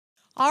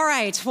All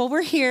right, well,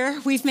 we're here.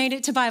 We've made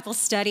it to Bible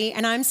study,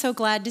 and I'm so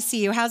glad to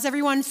see you. How's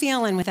everyone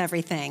feeling with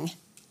everything?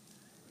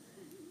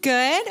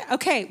 Good?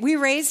 Okay, we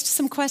raised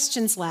some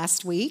questions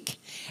last week,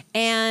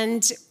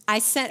 and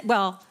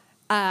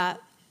the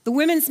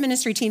women's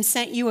ministry team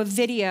sent you a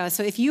video.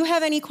 So if you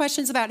have any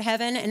questions about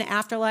heaven and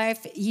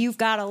afterlife, you've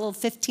got a little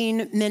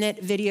 15-minute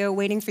video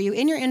waiting for you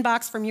in your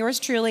inbox from yours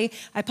truly.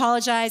 I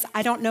apologize,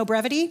 I don't know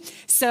brevity,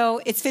 so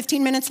it's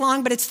 15 minutes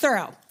long, but it's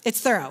thorough. It's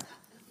thorough.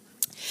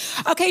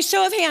 Okay,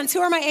 show of hands. Who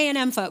are my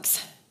A&M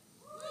folks?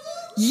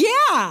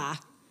 Yeah.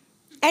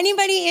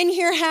 Anybody in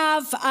here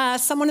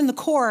have someone in the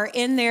Corps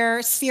in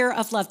their sphere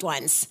of loved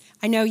ones?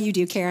 I know you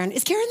do, Karen.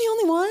 Is Karen the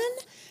only one?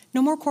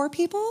 No more Corps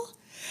people?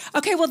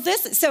 Okay, well,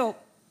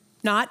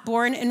 not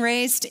born and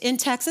raised in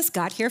Texas,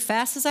 got here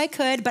fast as I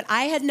could, but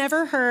I had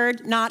never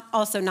heard, not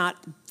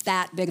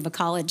that big of a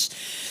college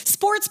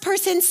sports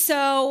person,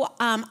 so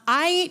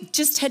I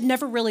just had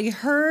never really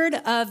heard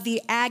of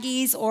the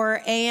Aggies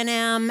or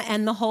A&M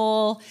and the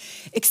whole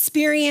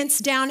experience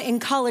down in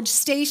College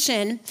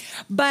Station,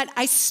 but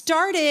I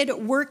started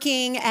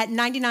working at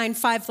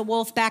 99.5 The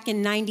Wolf back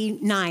in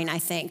 99, I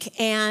think,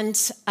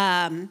 and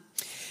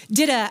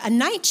did a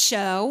night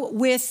show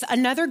with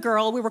another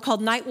girl. We were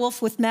called Night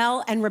Wolf with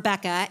Mel and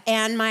Rebecca.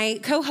 And my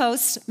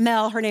co-host,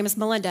 Mel, her name is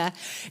Melinda,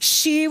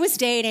 she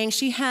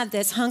had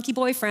this hunky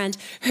boyfriend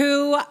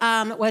who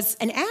was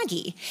an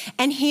Aggie.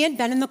 And he had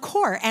been in the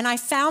Corps. And I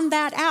found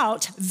that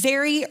out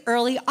very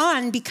early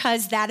on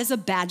because that is a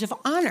badge of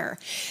honor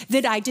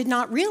that I did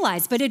not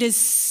realize. But it is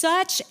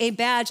such a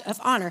badge of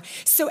honor.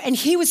 And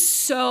he was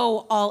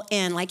so all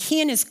in. Like,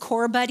 he and his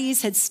Corps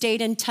buddies had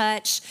stayed in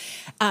touch,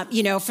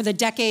 for the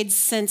decades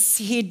since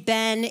he'd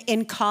been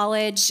in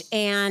college,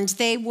 and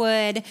they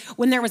would,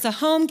 when there was a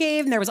home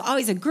game, there was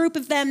always a group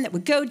of them that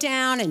would go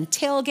down and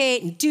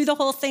tailgate and do the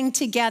whole thing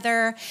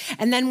together.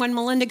 And then when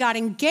Melinda got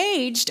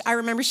engaged, I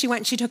remember she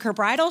went and she took her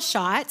bridal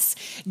shots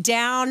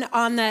down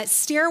on the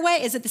stairway.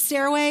 Is it the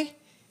stairway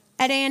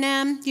at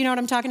A&M? You know what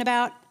I'm talking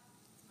about?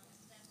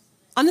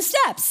 On the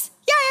steps.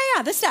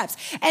 Yeah, the steps.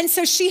 And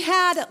so she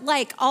had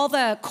all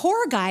the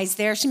Corps guys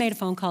there. She made a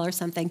phone call or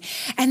something.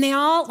 And they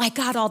all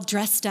got all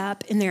dressed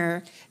up in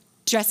their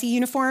dressy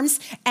uniforms,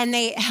 and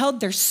they held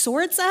their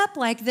swords up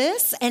like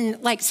this. And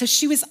so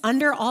she was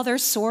under all their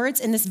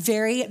swords in this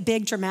very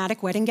big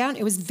dramatic wedding gown.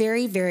 It was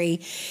very, very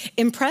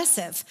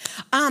impressive.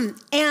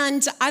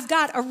 And I've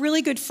got a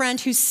really good friend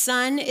whose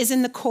son is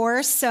in the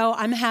Corps, so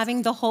I'm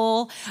having the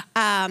whole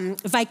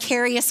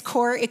vicarious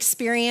Corps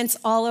experience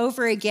all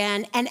over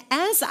again. And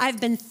as I've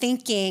been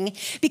thinking,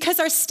 because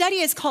our study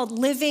is called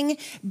Living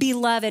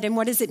Beloved, and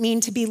what does it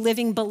mean to be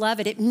living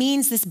beloved? It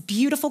means this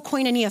beautiful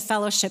koinonia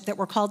fellowship that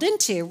we're called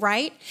into,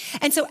 right?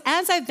 And so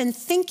as I've been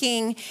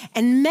thinking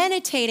and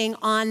meditating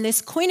on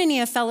this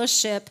koinonia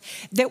fellowship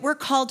that we're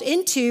called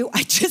into,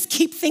 I just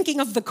keep thinking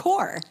of the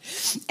Corps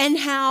and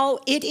how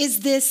it's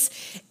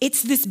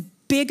this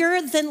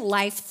bigger than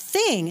life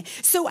thing.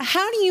 So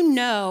how do you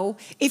know,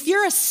 if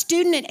you're a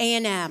student at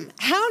A&M,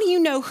 how do you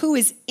know who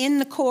is in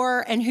the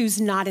Corps and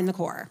who's not in the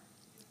Corps?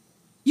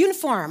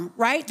 Uniform,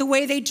 right? The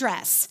way they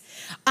dress,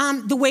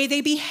 the way they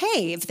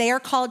behave. They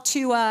are called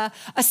to a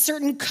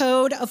certain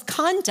code of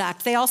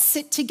conduct. They all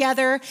sit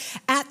together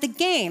at the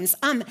games.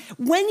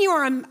 When you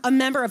are a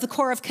member of the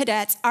Corps of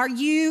Cadets,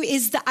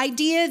 is the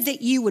idea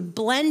that you would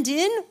blend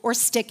in or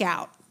stick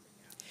out?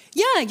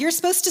 Yeah, you're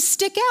supposed to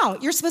stick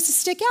out. You're supposed to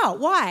stick out.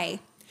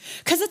 Why?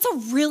 Because it's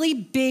a really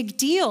big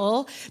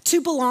deal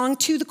to belong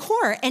to the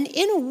Corps. And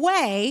in a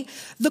way,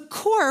 the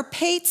Corps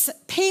paints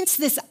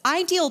this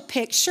ideal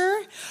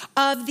picture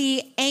of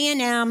the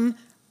A&M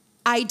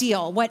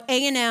ideal, what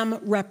A&M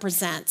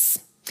represents.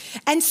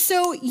 And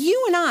so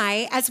you and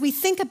I, as we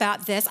think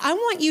about this, I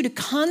want you to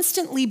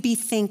constantly be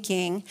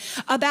thinking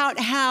about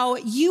how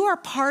you are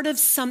part of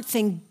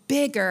something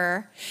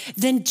bigger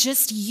than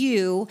just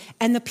you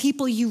and the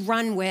people you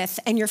run with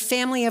and your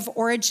family of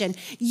origin.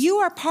 You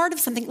are part of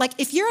something. Like,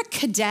 if you're a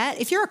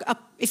cadet, if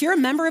you're a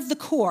member of the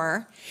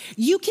Corps,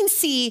 you can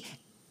see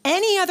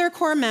any other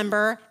Corps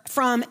member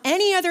from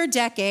any other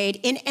decade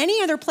in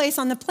any other place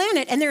on the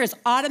planet, and there is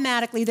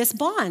automatically this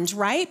bond,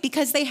 right?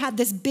 Because they have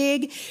this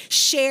big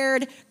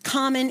shared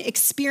common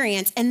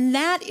experience, and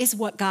that is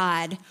what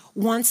God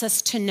wants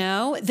us to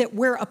know that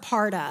we're a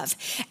part of.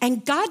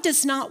 And God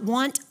does not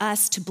want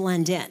us to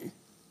blend in.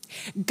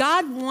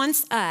 God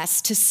wants us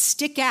to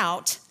stick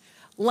out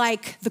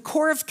like the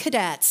Corps of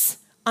Cadets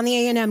on the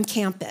A&M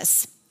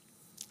campus.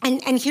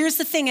 And here's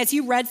the thing, as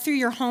you read through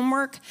your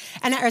homework,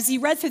 and as you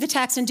read through the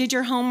text and did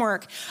your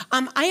homework,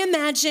 I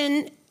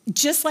imagine,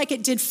 just like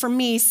it did for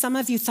me, some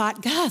of you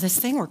thought, God, this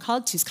thing we're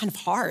called to is kind of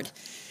hard.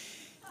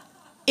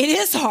 It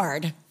is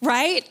hard,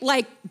 right?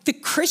 Like, the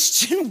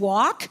Christian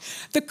walk,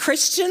 the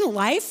Christian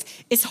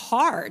life is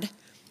hard.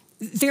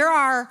 There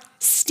are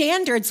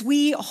standards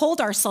we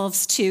hold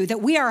ourselves to,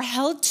 that we are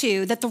held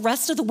to, that the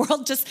rest of the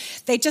world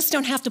they just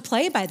don't have to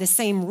play by the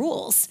same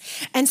rules.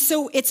 And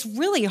so it's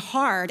really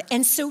hard.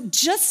 And so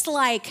just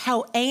like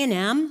how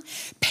A&M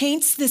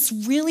paints this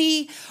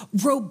really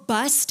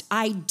robust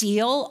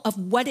ideal of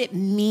what it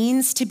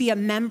means to be a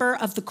member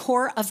of the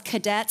Corps of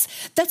Cadets,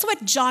 that's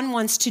what John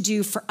wants to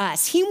do for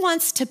us. He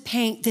wants to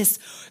paint this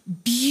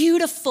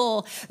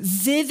beautiful,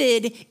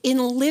 vivid, in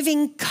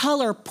living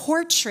color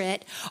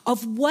portrait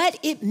of what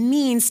it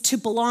means to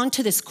belong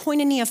to this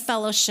koinonia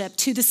fellowship,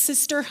 to the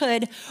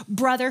sisterhood,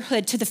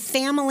 brotherhood, to the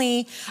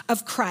family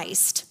of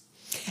Christ.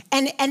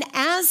 And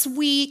as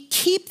we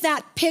keep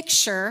that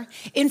picture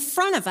in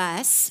front of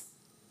us,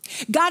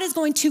 God is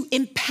going to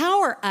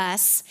empower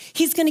us.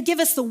 He's going to give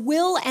us the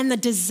will and the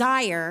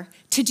desire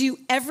to do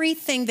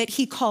everything that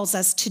he calls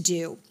us to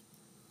do.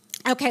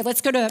 Okay,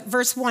 let's go to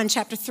verse 1,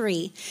 chapter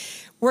 3.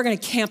 We're going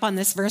to camp on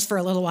this verse for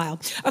a little while.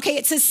 Okay,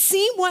 it says,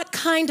 see what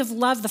kind of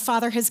love the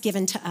Father has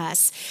given to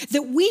us,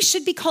 that we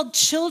should be called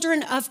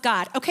children of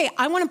God. Okay,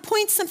 I want to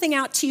point something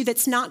out to you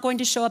that's not going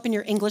to show up in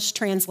your English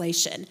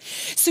translation.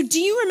 So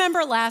do you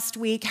remember last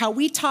week how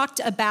we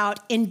talked about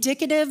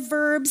indicative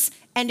verbs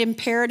and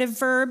imperative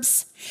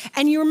verbs?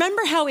 And you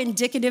remember how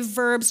indicative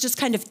verbs just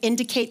kind of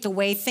indicate the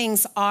way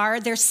things are?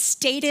 They're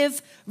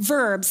stative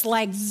verbs,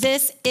 like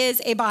this is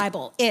a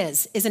Bible,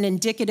 is an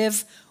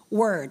indicative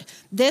word.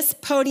 This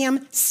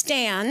podium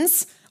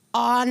stands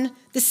on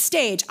the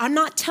stage. I'm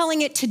not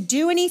telling it to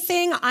do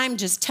anything. I'm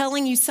just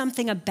telling you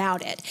something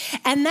about it.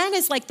 And that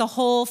is like the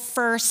whole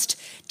first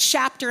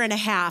chapter and a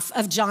half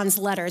of John's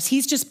letters.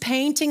 He's just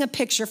painting a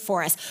picture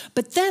for us.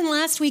 But then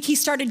last week, he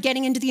started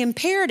getting into the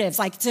imperatives,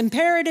 like it's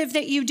imperative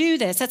that you do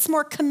this. That's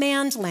more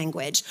command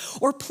language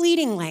or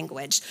pleading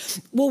language.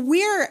 Well,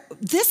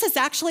 this is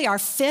actually our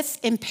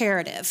fifth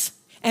imperative.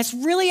 And it's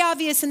really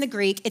obvious in the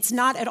Greek. It's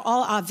not at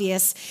all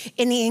obvious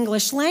in the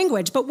English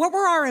language. But what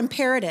were our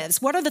imperatives?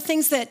 What are the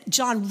things that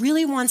John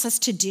really wants us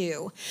to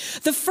do?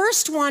 The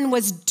first one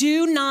was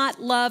do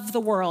not love the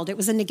world. It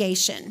was a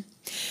negation.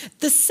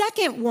 The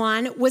second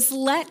one was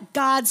let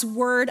God's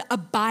word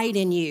abide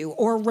in you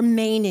or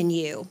remain in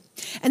you.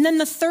 And then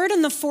the third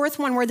and the fourth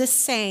one were the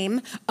same,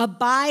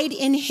 abide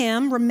in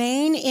him,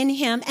 remain in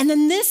him. And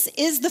then this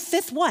is the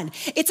fifth one.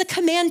 It's a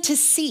command to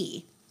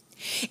see.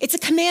 It's a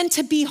command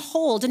to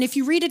behold. And if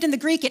you read it in the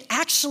Greek, it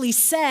actually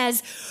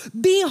says,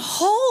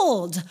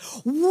 behold,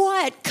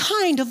 what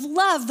kind of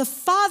love the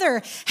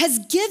Father has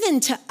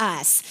given to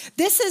us.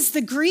 This is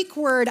the Greek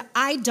word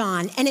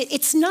eidon. And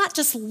it's not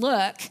just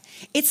look.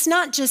 It's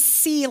not just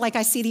see, like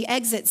I see the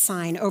exit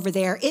sign over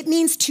there. It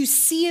means to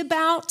see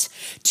about,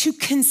 to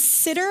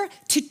consider,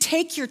 to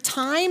take your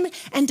time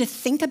and to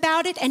think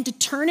about it and to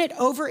turn it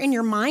over in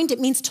your mind. It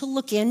means to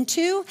look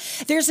into.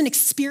 There's an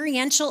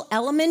experiential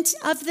element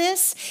of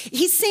this.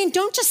 He's saying,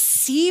 don't just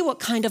see what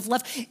kind of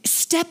love,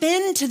 step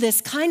into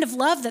this kind of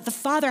love that the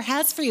Father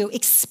has for you.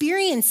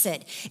 Experience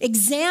it,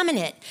 examine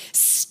it,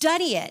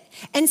 study it.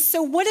 And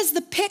so what is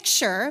the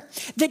picture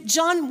that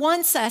John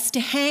wants us to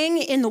hang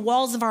in the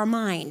walls of our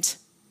mind?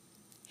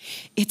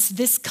 It's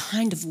this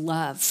kind of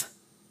love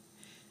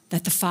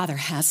that the Father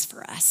has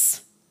for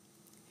us,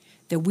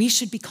 that we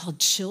should be called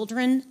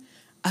children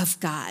of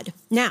God.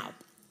 Now,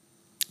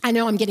 I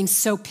know I'm getting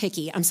so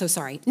picky. I'm so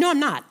sorry. No, I'm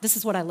not. This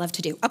is what I love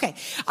to do. Okay,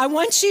 I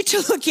want you to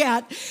look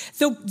at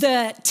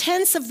the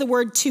tense of the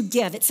word to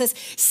give. It says,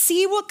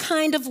 see what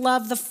kind of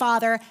love the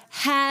Father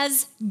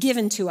has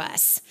given to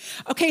us.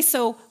 Okay,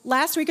 so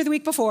last week or the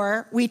week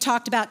before, we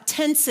talked about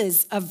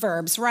tenses of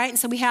verbs, right? And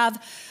so we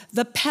have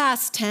the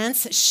past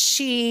tense,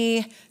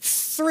 she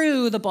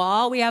threw the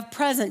ball. We have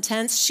present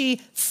tense,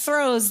 she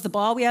throws the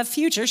ball. We have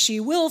future,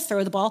 she will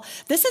throw the ball.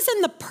 This is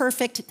in the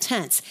perfect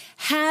tense,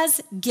 has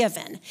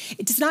given.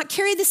 It does not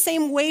carry the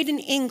same weight in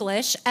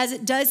English as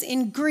it does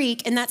in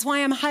Greek, and that's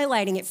why I'm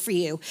highlighting it for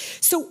you.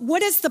 So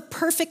what does the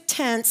perfect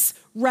tense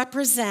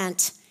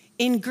represent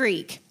in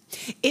Greek?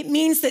 It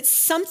means that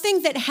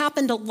something that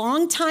happened a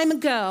long time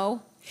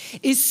ago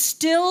is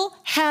still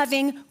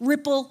having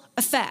ripple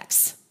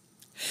effects.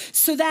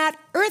 So that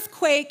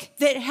earthquake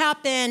that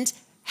happened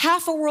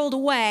half a world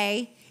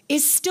away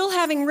is still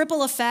having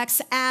ripple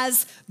effects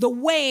as the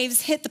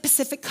waves hit the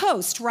Pacific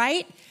coast,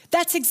 right?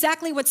 That's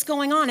exactly what's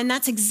going on, and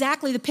that's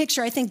exactly the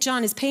picture I think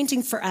John is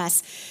painting for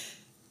us.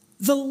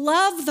 The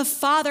love the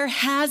Father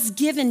has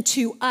given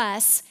to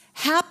us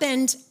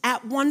happened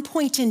at one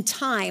point in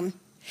time,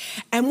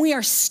 and we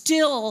are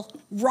still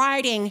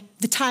riding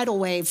the tidal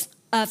wave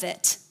of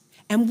it.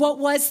 And what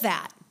was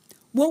that?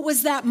 What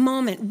was that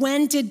moment?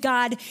 When did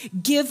God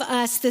give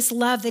us this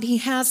love that he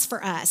has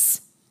for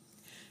us?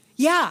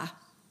 Yeah,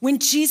 when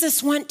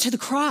Jesus went to the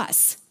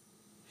cross.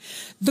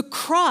 The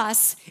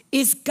cross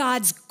is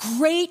God's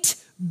great,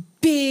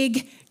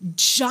 big,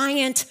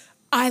 giant,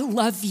 I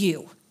love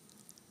you.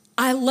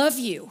 I love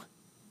you.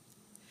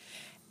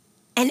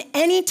 And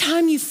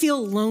anytime you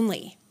feel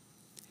lonely,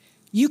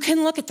 you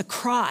can look at the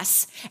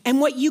cross,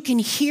 and what you can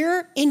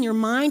hear in your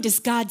mind is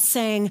God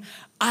saying,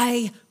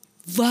 I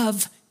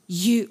love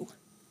you.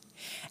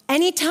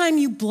 Anytime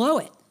you blow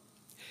it,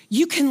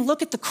 you can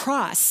look at the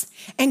cross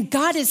and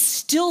God is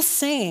still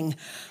saying,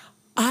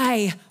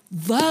 I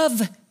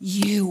love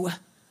you.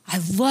 I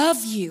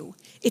love you.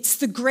 It's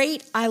the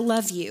great I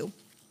love you.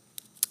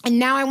 And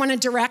now I want to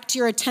direct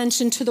your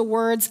attention to the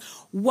words,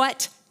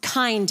 what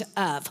kind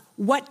of?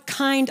 What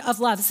kind of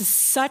love? This is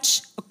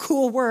such a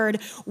cool word.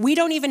 We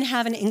don't even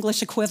have an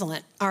English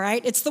equivalent, all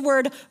right? It's the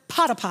word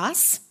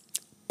patapos,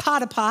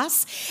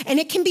 and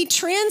it can be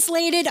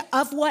translated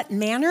of what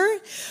manner,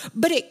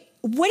 but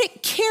what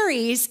it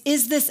carries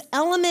is this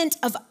element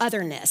of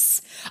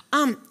otherness.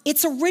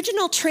 Its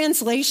original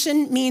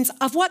translation means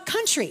of what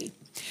country?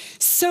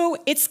 So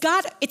it's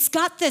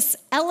got this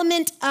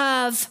element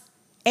of,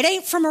 it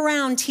ain't from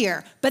around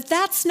here, but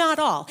that's not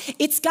all.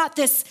 It's got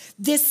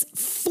this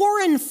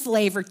foreign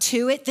flavor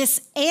to it,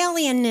 this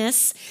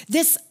alienness,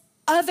 this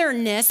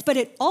otherness, but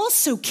it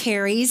also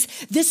carries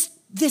this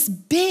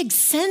big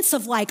sense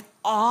of like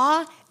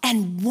awe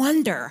and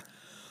wonder.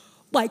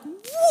 Like,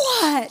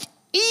 what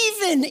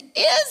even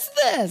is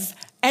this?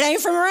 It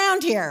ain't from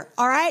around here,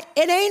 all right?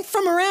 It ain't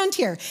from around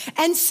here.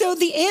 And so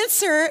the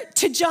answer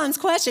to John's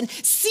question,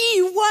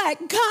 see what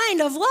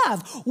kind of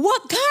love?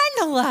 What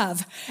kind of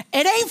love?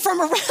 It ain't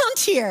from around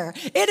here.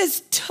 It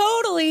is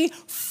totally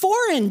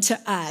foreign to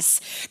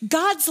us.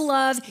 God's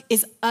love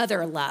is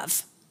other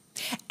love.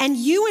 And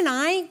you and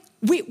I,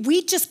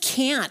 we just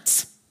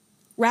can't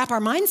wrap our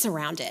minds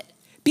around it.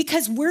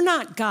 Because we're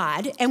not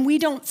God and we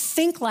don't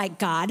think like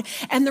God.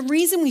 And the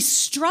reason we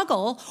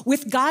struggle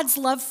with God's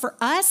love for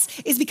us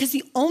is because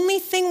the only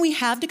thing we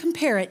have to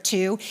compare it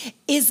to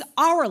is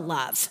our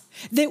love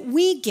that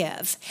we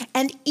give.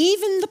 And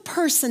even the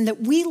person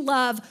that we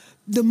love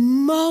the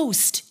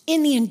most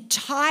in the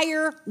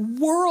entire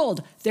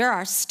world, there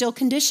are still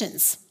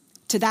conditions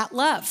to that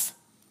love.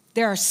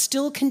 There are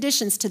still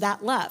conditions to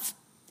that love.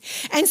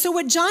 And so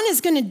what John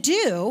is going to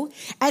do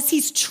as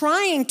he's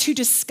trying to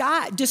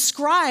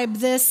describe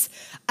this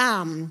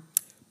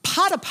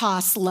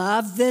patapos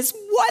love, this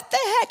what the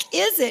heck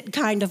is it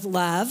kind of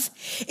love,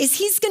 is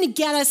he's going to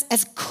get us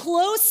as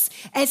close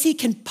as he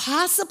can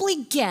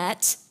possibly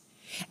get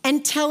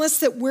and tell us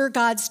that we're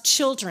God's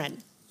children,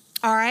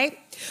 all right?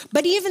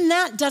 But even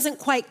that doesn't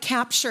quite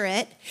capture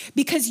it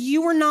because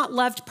you were not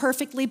loved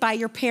perfectly by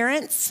your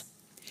parents.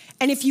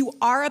 And if you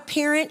are a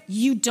parent,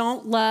 you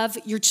don't love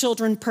your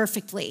children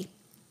perfectly.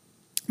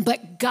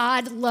 But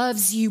God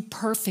loves you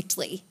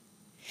perfectly.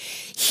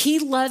 He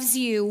loves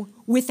you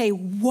with a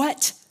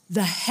what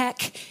the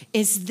heck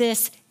is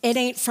this? It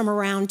ain't from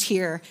around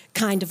here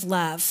kind of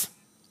love.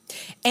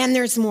 And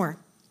there's more.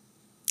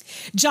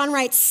 John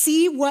writes,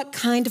 see what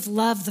kind of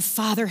love the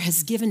Father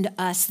has given to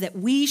us that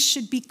we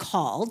should be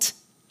called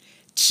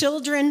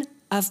children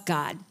of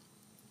God.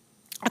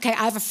 Okay,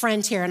 I have a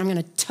friend here, and I'm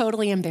going to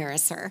totally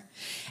embarrass her.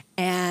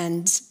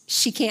 And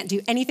she can't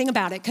do anything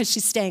about it because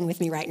she's staying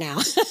with me right now.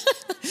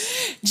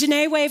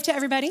 Janae, wave to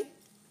everybody.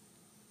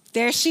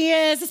 There she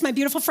is. It's my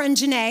beautiful friend,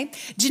 Janae.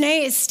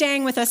 Janae is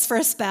staying with us for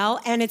a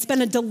spell, and it's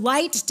been a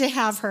delight to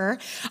have her.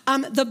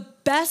 The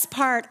best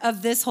part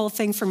of this whole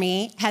thing for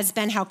me has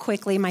been how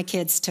quickly my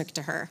kids took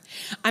to her.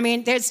 I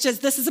mean, this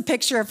is a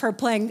picture of her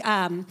playing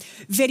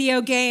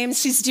video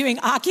games. She's doing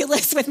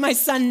Oculus with my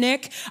son,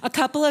 Nick. A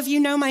couple of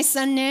you know my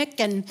son, Nick,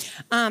 and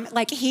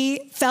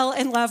he fell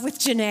in love with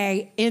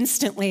Janae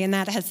instantly, and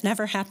that has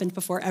never happened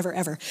before,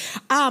 ever.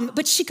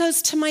 But she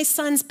goes to my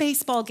son's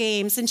baseball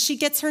games, and she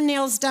gets her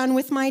nails done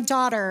with my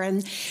daughter,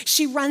 and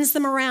she runs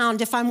them around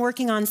if I'm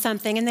working on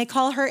something, and they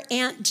call her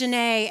Aunt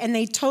Janae, and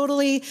they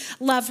totally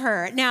love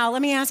her. Now,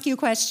 let me ask you a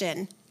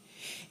question.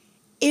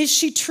 Is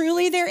she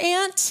truly their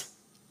aunt?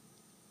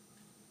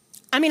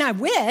 I mean, I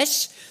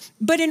wish,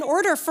 but in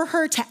order for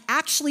her to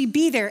actually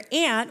be their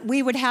aunt,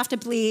 we would have to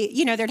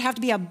be, there'd have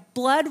to be a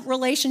blood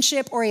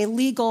relationship or a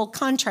legal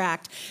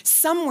contract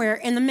somewhere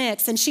in the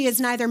mix. And she is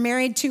neither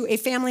married to a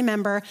family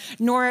member,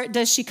 nor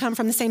does she come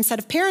from the same set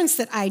of parents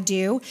that I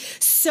do.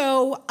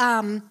 So,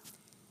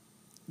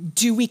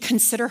 do we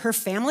consider her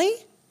family?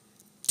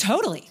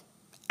 Totally.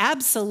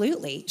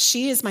 Absolutely.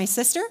 She is my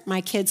sister.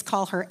 My kids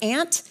call her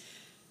aunt,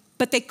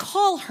 but they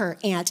call her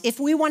aunt. If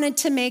we wanted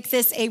to make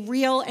this a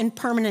real and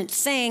permanent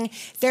thing,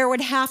 there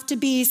would have to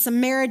be some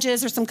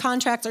marriages or some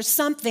contracts or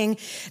something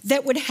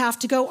that would have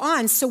to go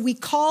on. So we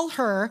call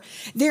her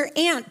their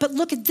aunt. But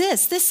look at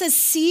this. This says,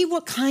 see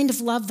what kind of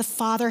love the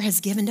Father has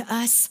given to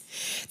us,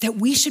 that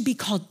we should be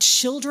called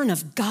children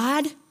of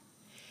God.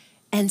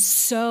 And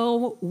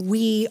so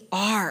we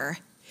are.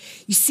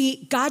 You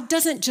see, God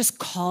doesn't just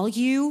call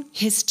you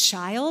his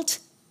child.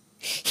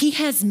 He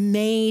has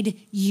made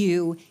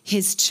you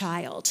his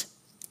child.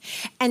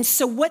 And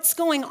so what's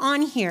going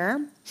on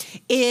here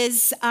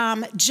is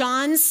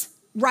John's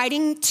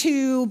writing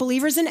to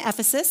believers in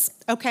Ephesus,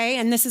 okay?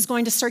 And this is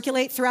going to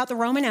circulate throughout the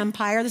Roman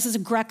Empire. This is a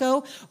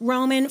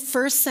Greco-Roman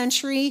first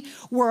century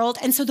world.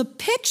 And so the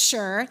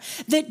picture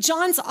that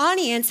John's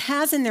audience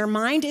has in their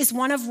mind is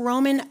one of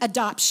Roman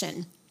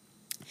adoption.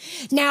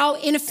 Now,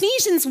 in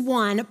Ephesians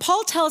 1,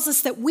 Paul tells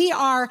us that we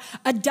are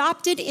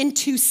adopted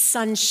into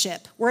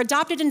sonship. We're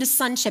adopted into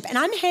sonship. And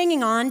I'm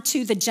hanging on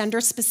to the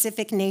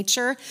gender-specific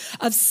nature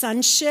of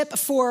sonship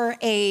for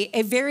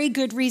a very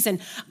good reason.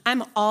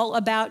 I'm all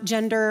about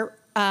gender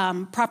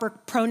proper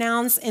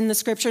pronouns in the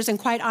scriptures, and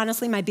quite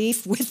honestly, my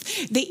beef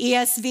with the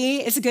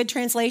ESV is a good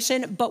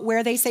translation, but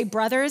where they say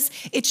brothers,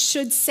 it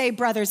should say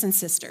brothers and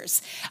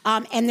sisters.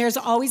 And there's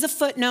always a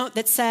footnote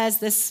that says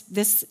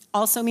this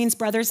also means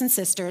brothers and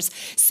sisters.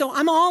 So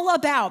I'm all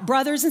about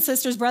brothers and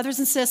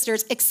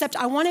sisters, except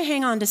I want to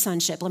hang on to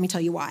sonship. Let me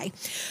tell you why.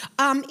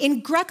 In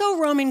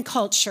Greco-Roman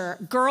culture,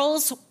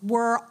 girls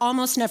were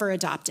almost never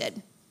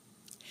adopted.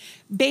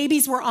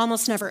 Babies were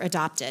almost never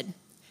adopted.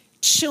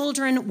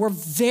 Children were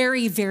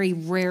very, very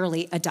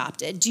rarely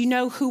adopted. Do you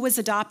know who was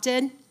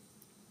adopted?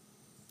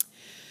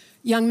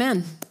 Young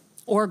men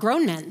or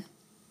grown men.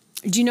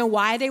 Do you know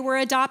why they were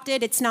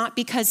adopted? It's not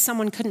because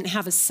someone couldn't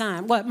have a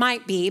son. Well, it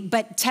might be,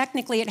 but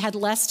technically it had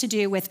less to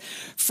do with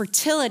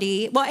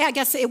fertility. Well, I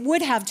guess it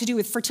would have to do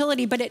with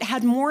fertility, but it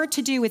had more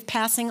to do with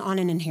passing on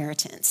an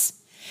inheritance.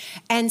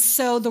 And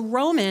so the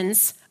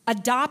Romans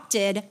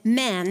adopted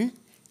men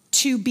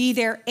to be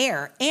their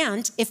heir.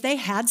 And if they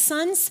had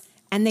sons,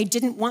 and they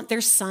didn't want their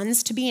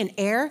sons to be an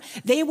heir,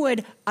 they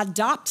would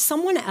adopt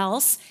someone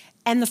else,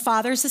 and the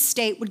father's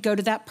estate would go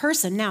to that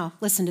person. Now,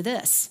 listen to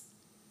this.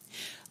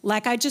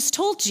 Like I just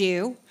told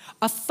you,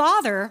 a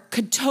father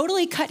could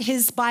totally cut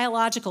his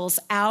biologicals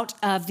out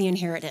of the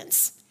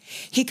inheritance.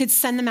 He could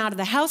send them out of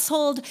the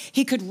household.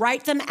 He could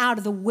write them out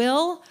of the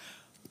will,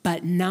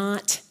 but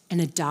not an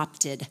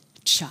adopted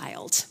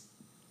child.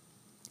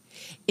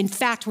 In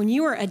fact, when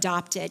you were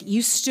adopted,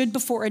 you stood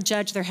before a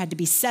judge. There had to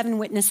be 7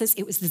 witnesses.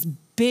 It was this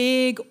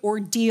big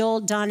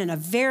ordeal done in a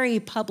very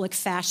public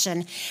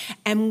fashion.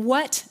 And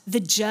what the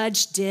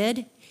judge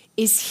did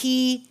is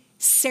he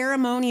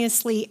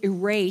ceremoniously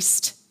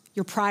erased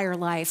your prior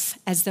life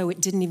as though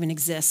it didn't even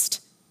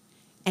exist.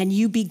 And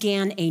you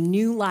began a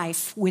new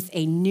life with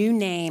a new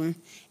name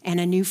and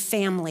a new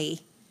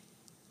family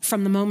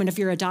from the moment of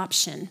your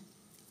adoption.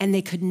 And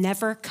they could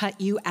never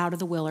cut you out of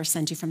the will or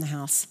send you from the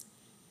house.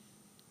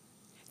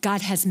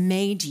 God has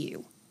made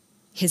you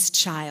his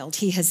child.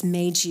 He has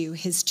made you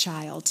his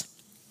child.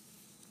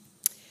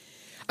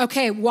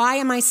 Okay, why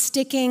am I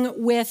sticking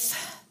with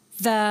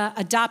the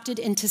adopted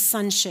into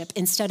sonship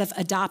instead of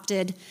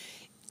adopted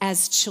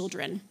as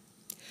children?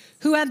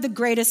 Who had the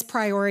greatest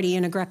priority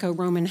in a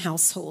Greco-Roman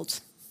household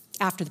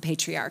after the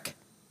patriarch?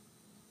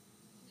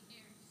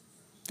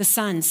 The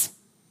sons.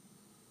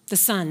 The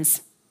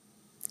sons.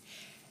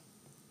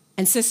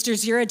 And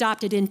sisters, you're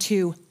adopted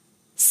into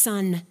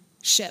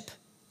sonship.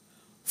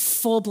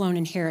 Full-blown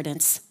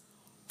inheritance,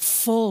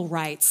 full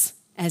rights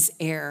as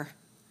heir,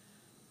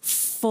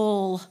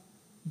 full-blown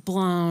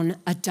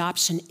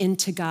adoption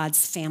into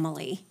God's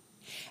family.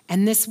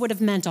 And this would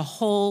have meant a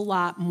whole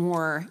lot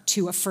more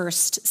to a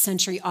first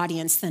century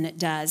audience than it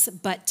does.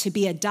 But to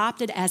be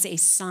adopted as a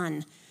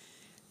son,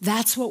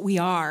 that's what we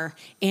are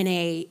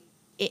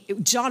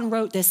John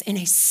wrote this in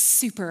a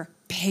super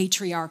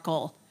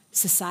patriarchal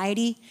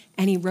society,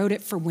 and he wrote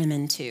it for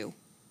women too.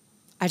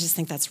 I just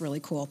think that's really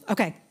cool.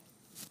 Okay.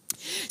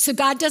 So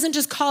God doesn't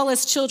just call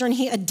us children,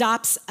 he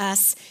adopts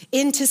us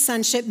into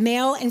sonship.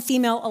 Male and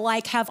female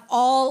alike have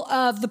all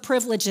of the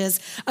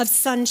privileges of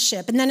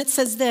sonship. And then it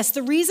says this,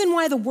 the reason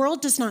why the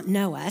world does not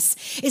know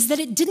us is that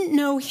it didn't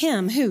know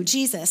him, who?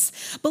 Jesus.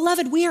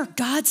 Beloved, we are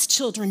God's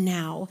children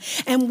now,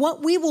 and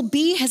what we will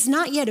be has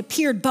not yet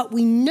appeared, but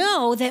we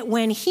know that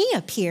when he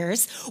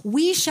appears,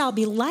 we shall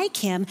be like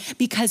him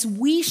because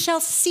we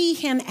shall see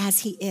him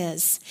as he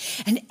is.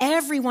 And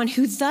everyone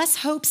who thus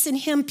hopes in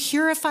him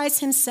purifies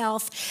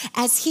himself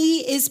as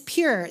he is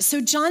pure.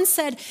 So John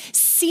said,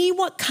 see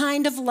what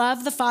kind of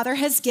love the Father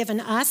has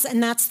given us.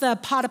 And that's the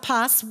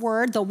patapos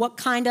word, the what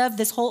kind of,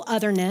 this whole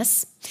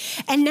otherness.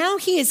 And now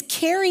he is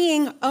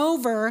carrying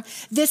over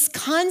this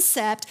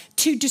concept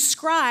to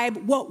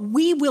describe what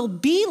we will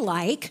be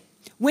like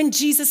when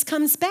Jesus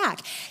comes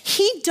back.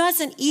 He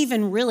doesn't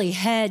even really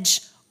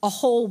hedge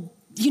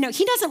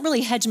he doesn't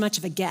really hedge much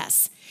of a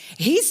guess.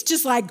 He's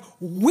just like,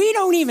 we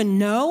don't even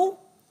know,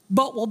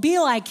 but we'll be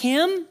like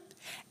him.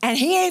 And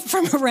he ain't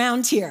from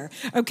around here,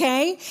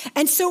 okay?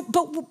 And so,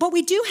 but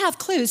we do have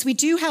clues. We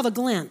do have a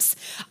glimpse.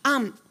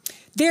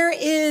 There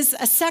is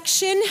a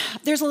section,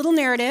 there's a little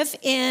narrative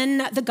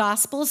in the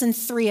Gospels, in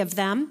 3 of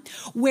them,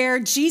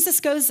 where Jesus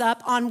goes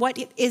up on what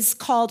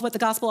the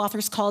Gospel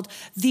authors called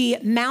the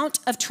Mount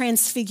of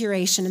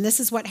Transfiguration. And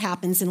this is what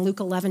happens in Luke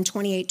 11,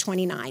 28,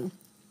 29.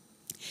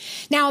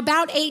 Now,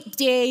 about 8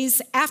 days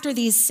after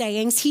these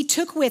sayings, he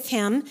took with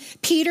him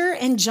Peter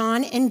and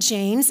John and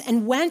James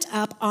and went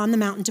up on the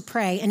mountain to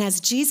pray. And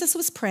as Jesus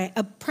was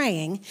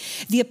praying,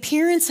 the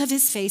appearance of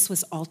his face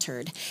was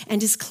altered,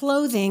 and his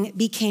clothing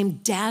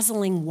became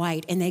dazzling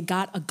white, and they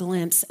got a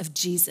glimpse of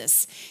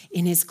Jesus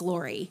in his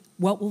glory.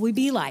 What will we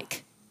be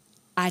like?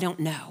 I don't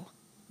know,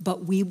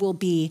 but we will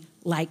be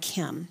like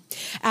him.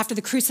 After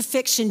the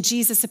crucifixion,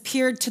 Jesus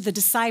appeared to the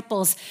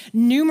disciples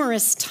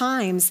numerous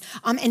times,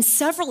 and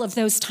several of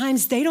those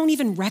times, they don't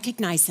even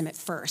recognize him at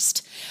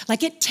first.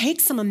 Like, it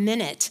takes them a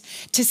minute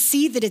to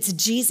see that it's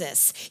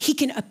Jesus. He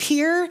can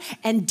appear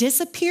and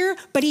disappear,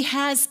 but he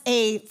has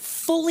a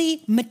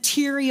fully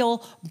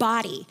material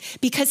body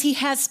because he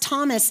has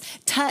Thomas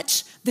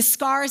touch the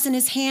scars in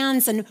his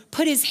hands and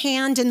put his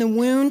hand in the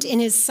wound in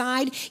his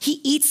side.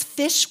 He eats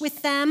fish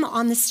with them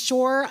on the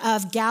shore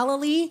of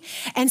Galilee.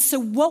 And so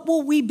what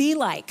will we be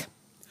like?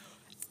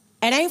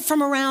 It ain't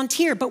from around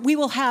here, but we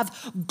will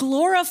have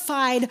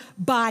glorified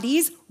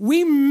bodies.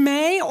 We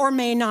may or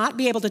may not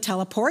be able to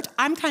teleport.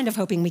 I'm kind of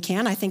hoping we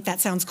can. I think that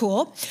sounds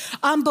cool.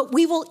 But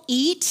we will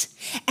eat,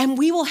 and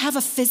we will have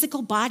a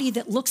physical body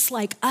that looks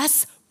like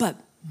us, but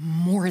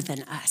more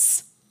than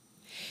us.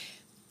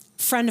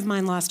 A friend of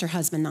mine lost her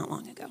husband not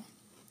long ago,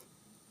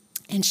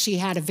 and she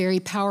had a very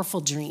powerful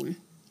dream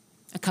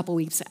a couple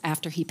weeks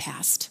after he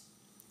passed.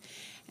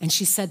 And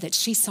she said that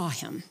she saw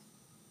him.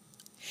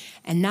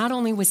 And not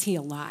only was he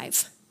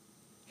alive,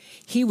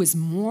 he was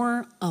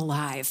more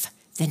alive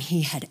than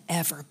he had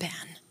ever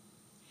been.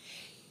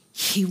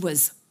 He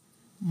was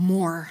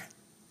more,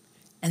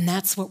 and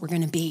that's what we're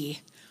going to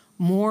be,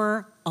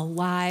 more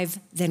alive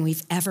than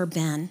we've ever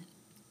been.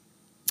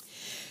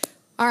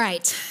 All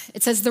right,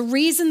 it says, the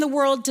reason the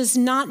world does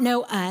not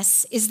know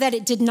us is that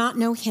it did not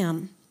know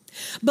him.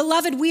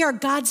 Beloved, we are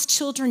God's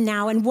children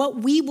now, and what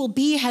we will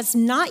be has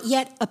not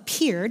yet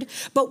appeared,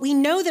 but we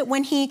know that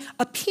when he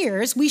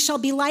appears, we shall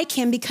be like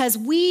him because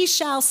we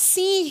shall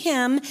see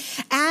him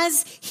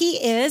as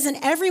he is, and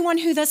everyone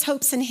who thus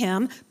hopes in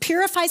him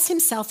purifies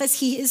himself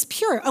as he is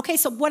pure. Okay,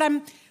 so what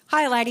I'm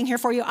highlighting here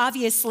for you,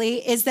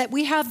 obviously, is that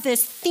we have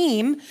this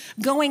theme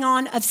going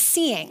on of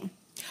seeing,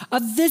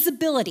 of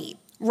visibility.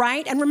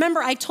 Right? And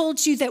remember, I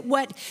told you that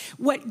what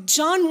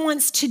John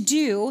wants to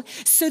do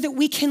so that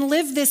we can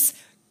live this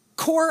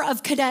core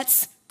of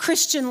cadets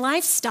Christian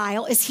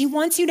lifestyle is he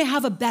wants you to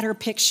have a better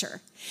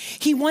picture.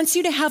 He wants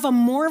you to have a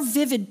more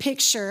vivid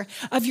picture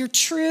of your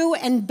true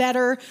and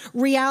better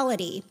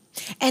reality.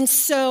 And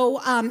so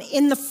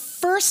in the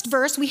first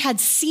verse, we had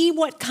see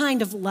what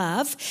kind of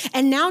love.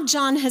 And now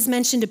John has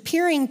mentioned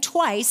appearing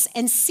twice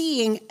and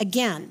seeing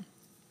again.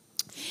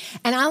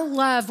 And I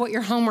love what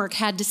your homework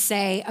had to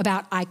say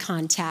about eye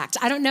contact.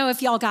 I don't know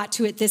if y'all got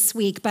to it this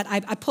week, but I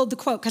pulled the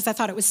quote because I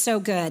thought it was so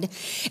good.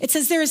 It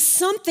says, there is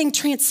something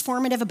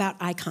transformative about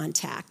eye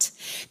contact.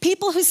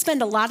 People who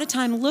spend a lot of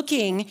time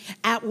looking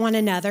at one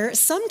another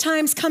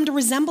sometimes come to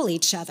resemble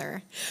each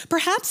other.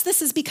 Perhaps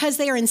this is because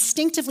they are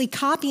instinctively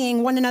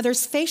copying one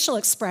another's facial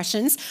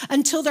expressions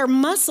until their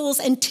muscles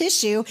and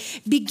tissue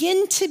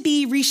begin to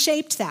be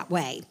reshaped that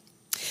way.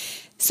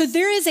 So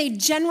there is a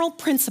general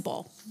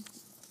principle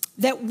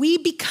that we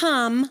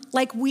become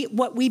like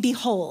what we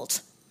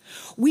behold.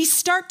 We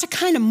start to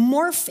kind of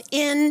morph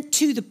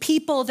into the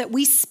people that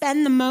we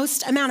spend the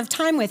most amount of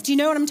time with. Do you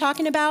know what I'm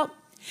talking about?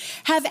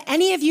 Have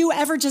any of you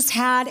ever just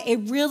had a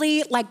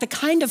really, like the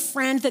kind of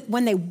friend that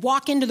when they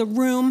walk into the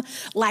room,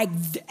 like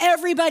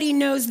everybody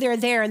knows they're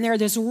there and they're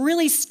this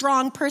really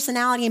strong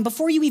personality, and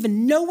before you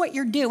even know what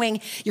you're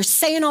doing, you're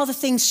saying all the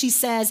things she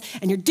says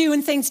and you're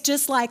doing things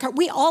just like her.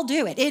 We all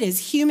do it. It is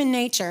human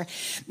nature.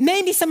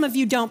 Maybe some of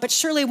you don't, but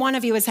surely one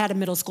of you has had a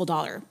middle school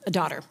daughter.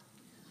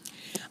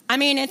 I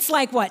mean, it's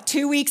like,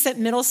 2 weeks at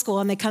middle school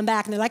and they come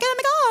back and they're like, oh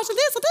my gosh,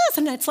 this.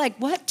 And it's like,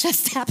 what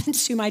just happened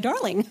to my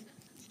darling?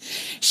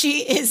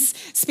 She is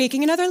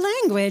speaking another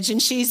language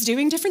and she's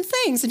doing different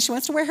things and she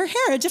wants to wear her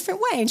hair a different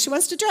way and she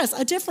wants to dress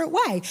a different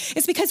way.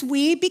 It's because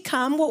we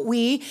become what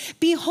we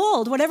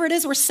behold. Whatever it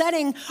is we're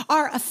setting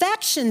our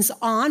affections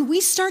on,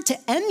 we start to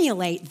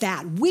emulate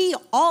that. We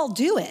all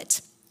do it.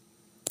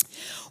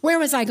 Where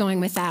was I going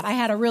with that? I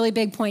had a really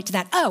big point to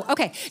that. Oh,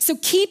 okay. So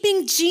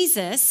keeping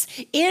Jesus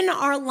in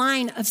our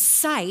line of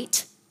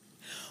sight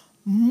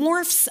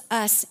morphs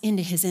us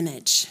into his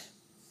image,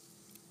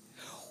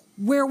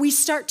 where we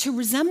start to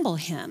resemble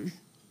him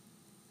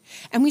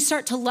and we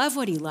start to love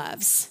what he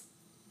loves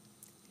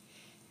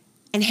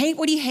and hate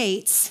what he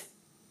hates.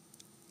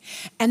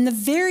 And the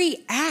very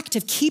act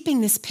of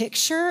keeping this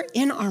picture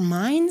in our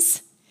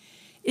minds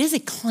is a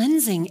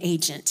cleansing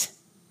agent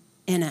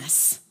in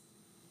us.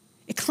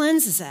 It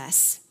cleanses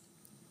us.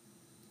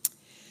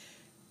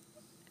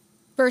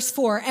 Verse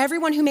 4,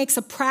 everyone who makes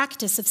a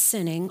practice of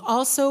sinning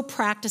also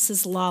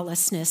practices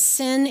lawlessness.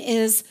 Sin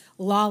is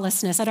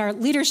lawlessness. At our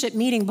leadership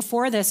meeting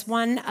before this,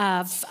 one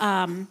of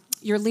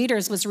your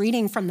leaders was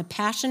reading from the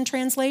Passion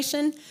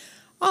Translation.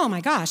 Oh my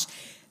gosh,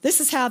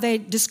 this is how they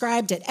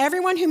described it.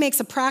 Everyone who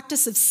makes a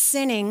practice of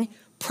sinning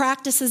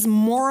practices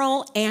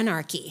moral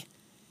anarchy.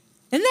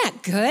 Isn't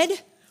that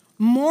good?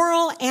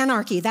 Moral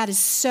anarchy. That is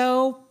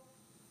so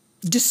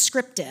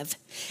descriptive.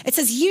 It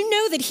says, you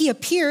know that he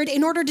appeared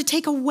in order to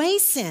take away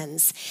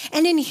sins,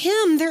 and in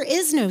him there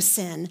is no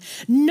sin.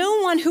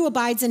 No one who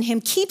abides in him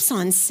keeps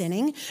on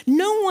sinning.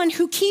 No one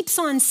who keeps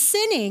on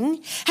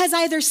sinning has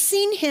either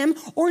seen him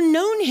or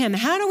known him.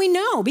 How do we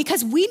know?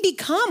 Because we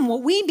become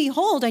what we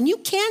behold, and you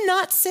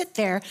cannot sit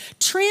there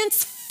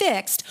transfixed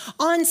fixed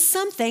on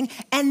something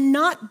and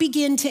not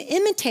begin to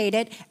imitate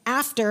it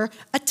after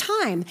a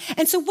time.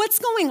 And so what's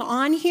going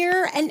on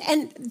here,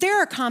 and there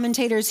are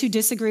commentators who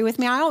disagree with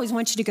me. I always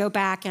want you to go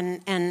back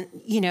and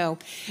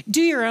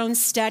do your own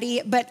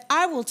study, but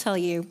I will tell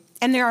you,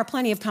 and there are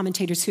plenty of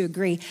commentators who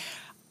agree,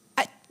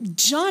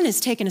 John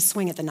is taking a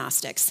swing at the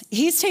Gnostics.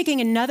 He's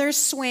taking another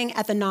swing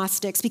at the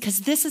Gnostics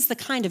because this is the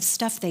kind of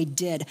stuff they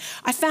did.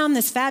 I found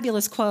this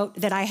fabulous quote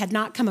that I had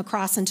not come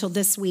across until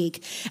this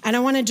week, and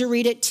I wanted to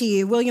read it to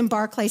you. William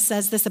Barclay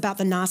says this about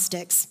the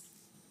Gnostics.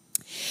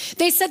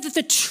 They said that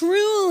the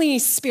truly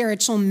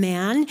spiritual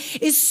man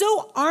is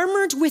so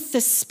armored with the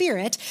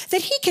Spirit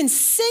that he can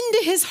sin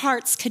to his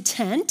heart's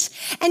content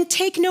and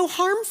take no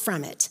harm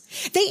from it.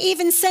 They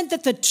even said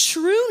that the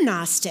true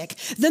Gnostic,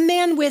 the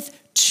man with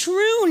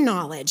true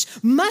knowledge,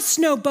 must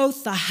know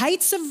both the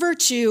heights of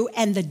virtue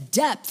and the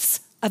depths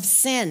of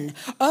sin.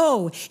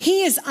 Oh,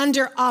 he is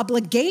under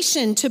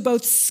obligation to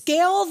both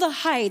scale the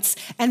heights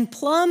and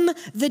plumb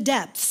the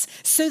depths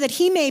so that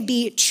he may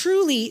be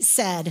truly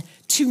said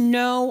to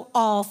know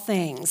all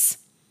things.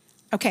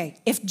 Okay,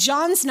 if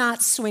John's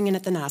not swinging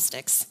at the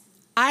Gnostics,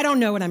 I don't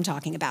know what I'm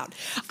talking about.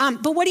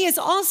 But what he is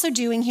also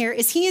doing here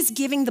is he is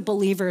giving the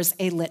believers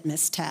a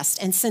litmus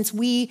test. And since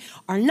we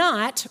are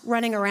not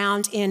running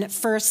around in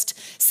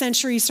first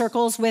century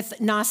circles with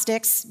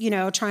Gnostics,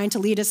 trying to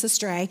lead us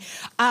astray,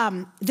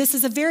 this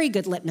is a very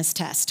good litmus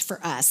test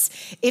for us.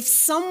 If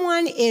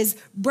someone is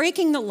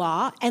breaking the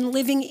law and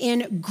living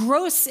in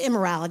gross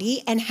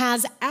immorality and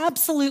has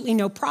absolutely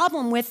no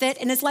problem with it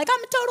and is like,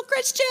 I'm a total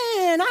Christian,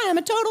 I am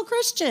a total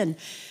Christian,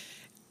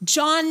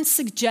 John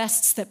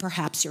suggests that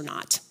perhaps you're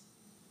not.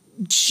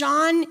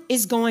 John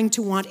is going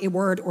to want a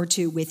word or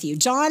two with you.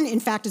 John,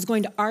 in fact, is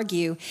going to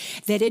argue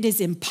that it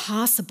is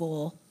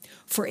impossible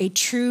for a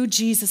true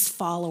Jesus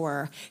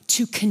follower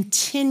to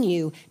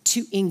continue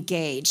to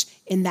engage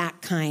in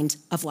that kind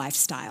of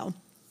lifestyle.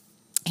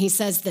 He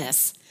says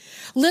this,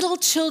 little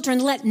children,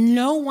 let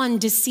no one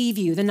deceive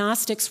you. The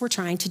Gnostics were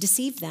trying to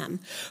deceive them.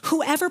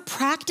 Whoever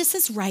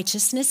practices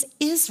righteousness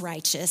is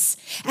righteous,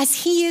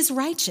 as he is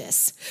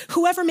righteous.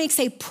 Whoever makes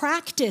a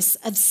practice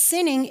of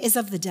sinning is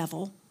of the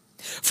devil.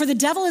 For the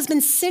devil has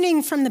been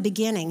sinning from the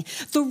beginning.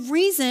 The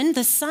reason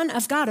the Son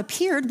of God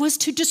appeared was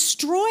to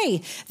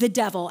destroy the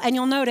devil. And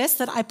you'll notice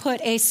that I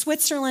put a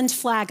Switzerland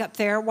flag up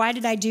there. Why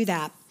did I do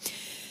that?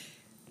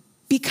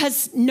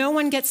 Because no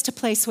one gets to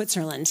play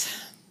Switzerland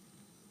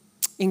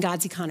in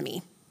God's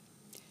economy.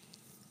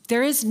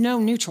 There is no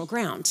neutral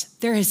ground.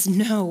 There is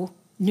no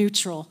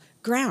neutral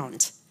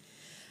ground.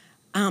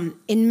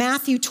 In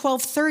Matthew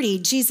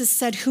 12:30, Jesus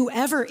said,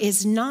 whoever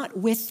is not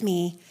with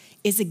me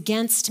is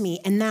against me.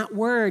 And that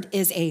word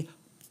is a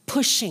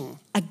pushing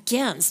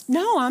against.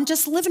 No, I'm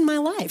just living my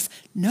life.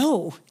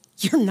 No,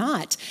 you're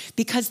not,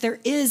 because there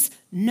is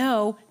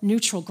no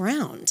neutral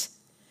ground.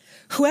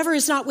 Whoever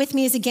is not with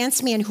me is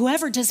against me, and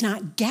whoever does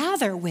not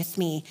gather with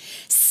me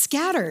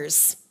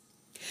scatters.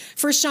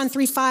 1 John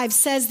 3:5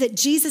 says that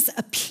Jesus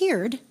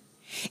appeared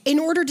in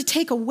order to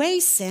take away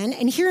sin.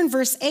 And here in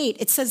verse 8,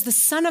 it says the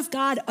Son of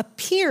God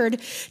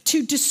appeared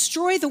to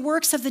destroy the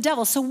works of the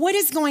devil. So what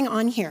is going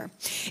on here?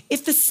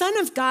 If the Son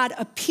of God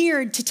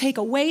appeared to take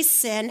away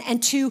sin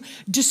and to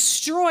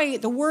destroy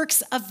the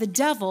works of the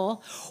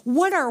devil,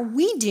 what are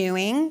we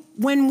doing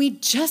when we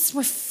just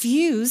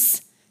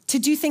refuse to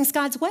do things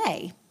God's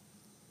way?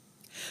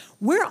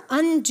 We're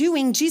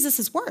undoing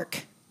Jesus'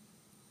 work.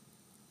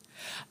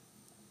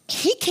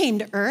 He came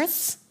to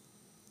earth,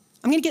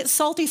 I'm going to get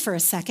salty for a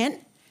second,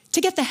 to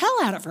get the hell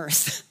out of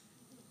earth.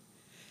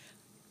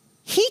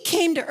 He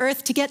came to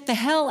earth to get the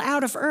hell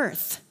out of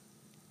earth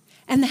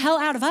and the hell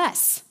out of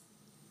us.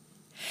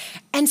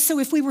 And so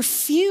if we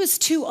refuse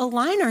to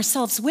align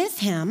ourselves with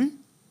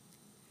him,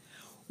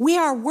 we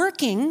are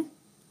working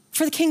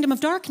for the kingdom of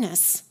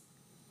darkness.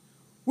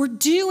 We're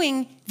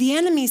doing the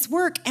enemy's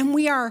work, and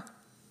we are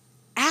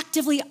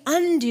actively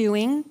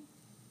undoing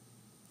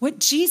what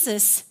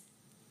Jesus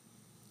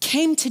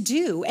came to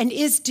do and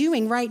is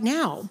doing right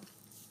now.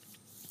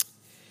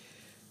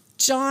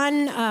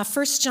 1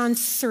 John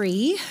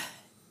 3,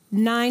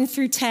 9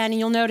 through 10, and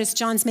you'll notice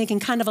John's making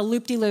kind of a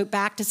loop-de-loop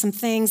back to some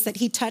things that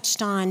he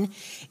touched on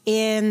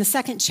in the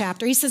second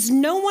chapter. He says,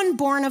 no one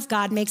born of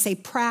God makes a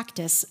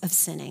practice of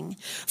sinning,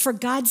 for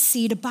God's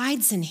seed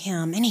abides in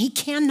him, and he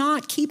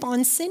cannot keep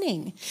on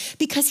sinning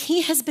because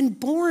he has been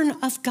born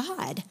of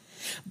God.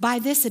 By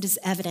this it is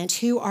evident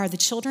who are the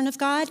children of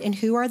God and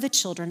who are the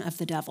children of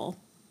the devil.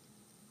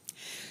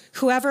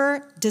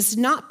 Whoever does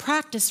not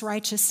practice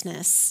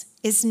righteousness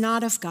is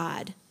not of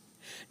God,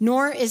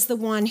 nor is the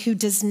one who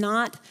does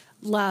not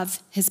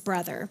love his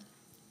brother.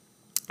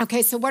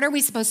 Okay, so what are we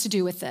supposed to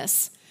do with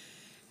this?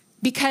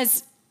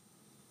 Because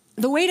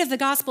the weight of the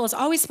gospel is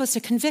always supposed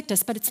to convict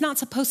us, but it's not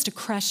supposed to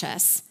crush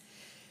us.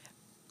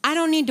 I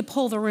don't need to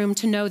pull the room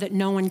to know that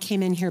no one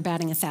came in here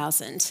batting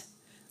 1,000.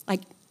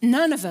 Like,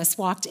 none of us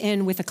walked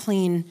in with a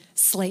clean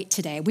slate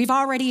today. We've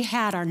already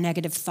had our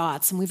negative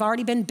thoughts, and we've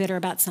already been bitter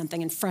about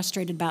something and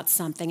frustrated about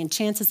something, and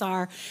chances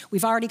are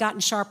we've already gotten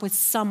sharp with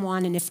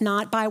someone, and if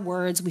not by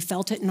words, we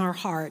felt it in our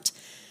heart.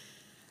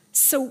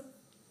 So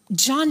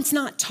John's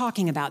not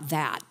talking about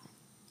that.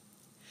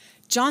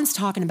 John's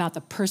talking about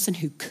the person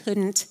who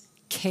couldn't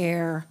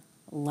care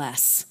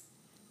less.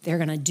 They're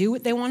going to do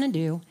what they want to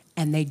do,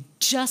 and they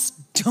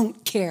just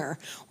don't care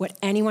what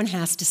anyone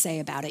has to say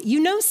about it. You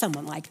know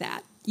someone like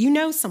that. You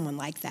know someone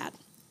like that.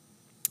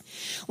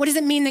 What does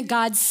it mean that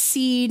God's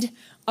seed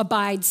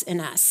abides in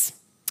us?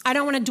 I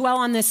don't want to dwell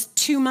on this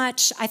too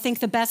much. I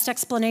think the best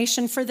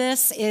explanation for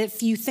this,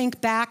 if you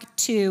think back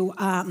to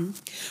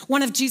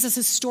one of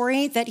Jesus'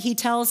 story that he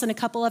tells in a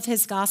couple of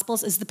his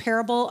gospels, is the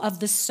parable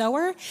of the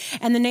sower.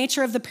 And the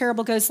nature of the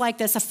parable goes like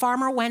this. A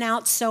farmer went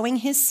out sowing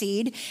his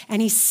seed,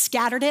 and he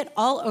scattered it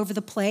all over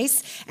the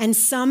place. And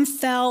some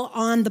fell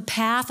on the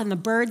path, and the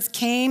birds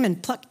came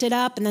and plucked it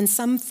up. And then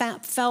some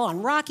fell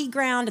on rocky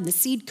ground, and the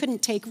seed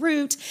couldn't take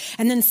root.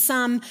 And then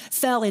some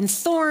fell in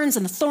thorns,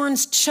 and the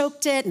thorns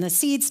choked it, and the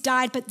seeds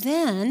died. But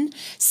then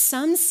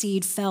some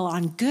seed fell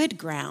on good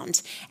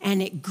ground,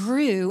 and it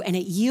grew, and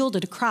it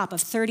yielded a crop of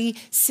 30,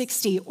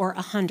 60, or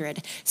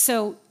 100.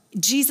 So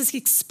Jesus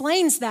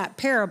explains that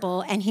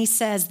parable, and he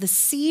says the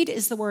seed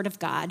is the word of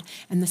God,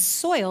 and the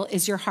soil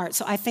is your heart.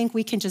 So I think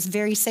we can just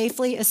very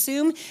safely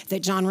assume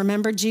that John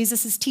remembered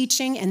Jesus'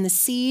 teaching, and the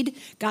seed,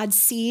 God's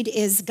seed,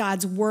 is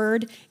God's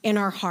word in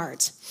our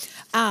heart.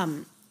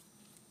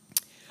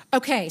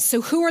 Okay,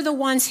 so who are the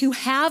ones who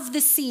have the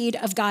seed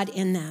of God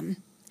in them?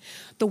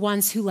 The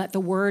ones who let the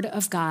word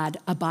of God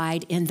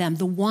abide in them,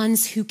 the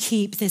ones who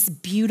keep this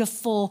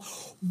beautiful,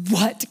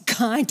 what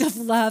kind of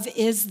love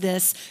is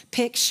this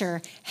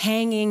picture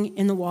hanging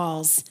in the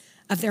walls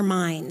of their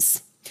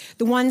minds.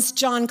 The ones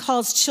John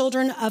calls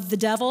children of the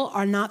devil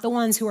are not the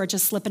ones who are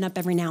just slipping up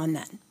every now and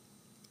then.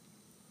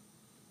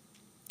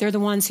 They're the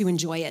ones who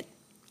enjoy it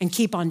and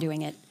keep on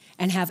doing it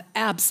and have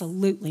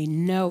absolutely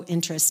no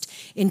interest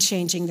in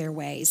changing their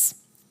ways.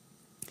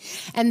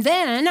 And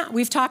then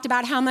we've talked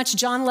about how much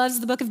John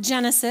loves the book of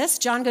Genesis.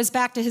 John goes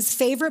back to his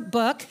favorite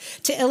book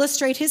to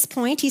illustrate his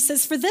point. He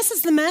says, "For this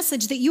is the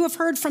message that you have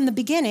heard from the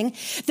beginning,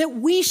 that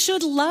we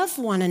should love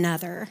one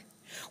another.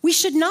 We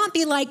should not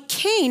be like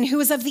Cain, who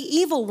was of the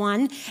evil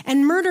one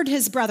and murdered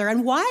his brother."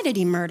 And why did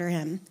he murder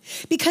him?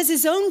 Because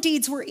his own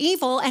deeds were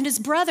evil and his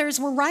brothers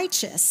were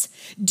righteous.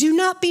 Do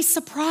not be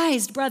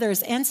surprised,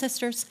 brothers and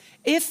sisters,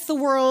 if the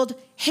world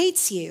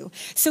hates you.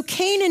 So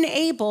Cain and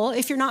Abel,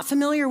 if you're not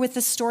familiar with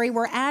the story,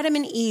 were Adam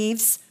and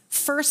Eve's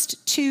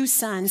first two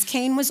sons.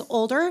 Cain was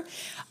older,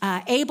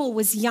 Abel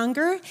was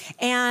younger,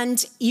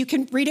 and you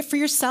can read it for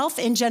yourself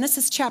in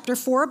Genesis chapter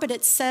 4, but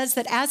it says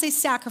that as a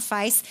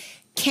sacrifice,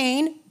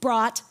 Cain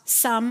brought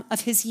some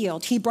of his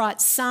yield. He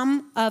brought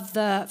some of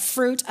the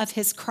fruit of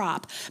his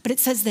crop. But it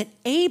says that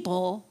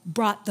Abel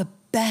brought the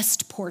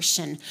best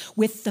portion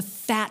with the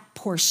fat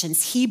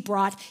portions. He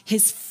brought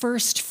his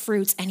first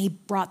fruits, and he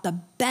brought the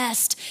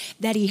best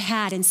that he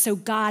had. And so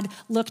God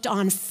looked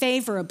on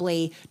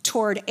favorably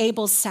toward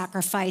Abel's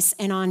sacrifice,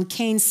 and on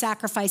Cain's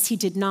sacrifice, he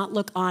did not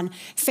look on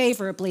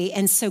favorably.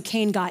 And so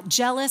Cain got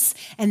jealous,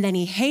 and then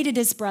he hated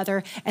his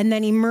brother, and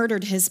then he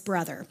murdered his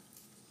brother.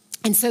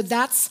 And so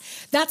that's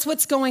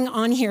what's going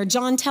on here.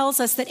 John tells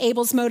us that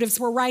Abel's motives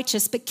were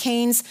righteous, but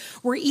Cain's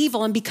were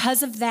evil. And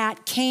because of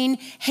that, Cain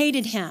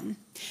hated him.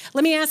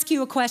 Let me ask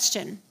you a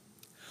question.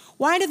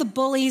 Why do the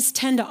bullies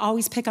tend to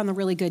always pick on the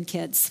really good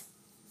kids?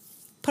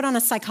 Put on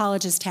a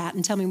psychologist hat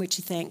and tell me what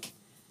you think.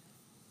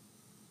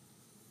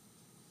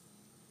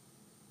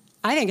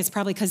 I think it's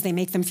probably because they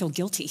make them feel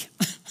guilty.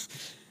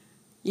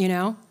 You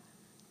know?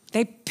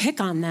 They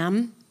pick on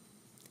them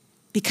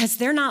because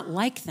they're not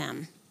like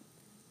them.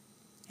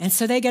 And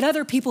so they get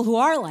other people who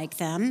are like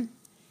them,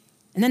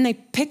 and then they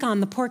pick on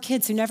the poor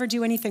kids who never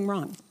do anything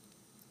wrong.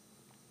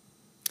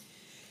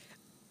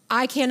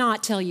 I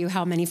cannot tell you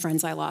how many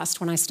friends I lost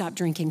when I stopped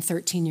drinking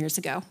 13 years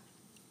ago,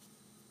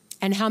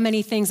 and how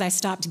many things I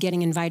stopped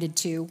getting invited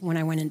to when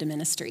I went into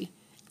ministry.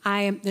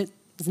 It's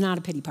not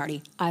a pity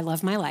party. I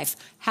love my life.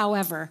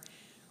 However,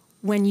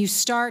 when you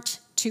start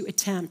to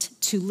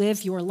attempt to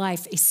live your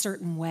life a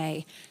certain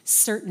way,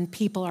 certain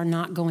people are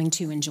not going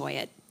to enjoy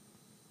it.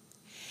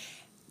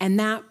 And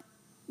that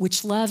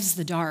which loves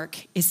the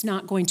dark is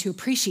not going to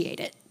appreciate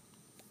it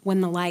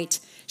when the light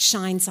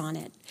shines on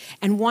it.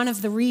 And one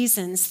of the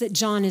reasons that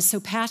John is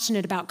so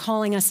passionate about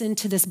calling us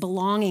into this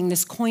belonging,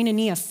 this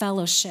koinonia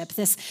fellowship,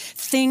 this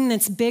thing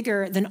that's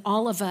bigger than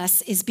all of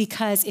us, is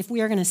because if we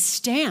are going to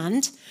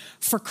stand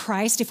for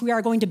Christ, if we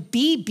are going to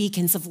be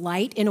beacons of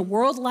light in a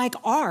world like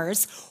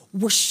ours,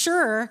 we're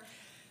sure,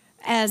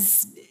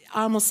 as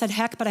I almost said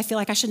heck, but I feel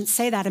like I shouldn't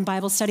say that in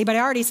Bible study, but I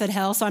already said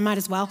hell, so I might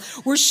as well.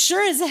 We're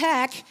sure as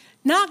heck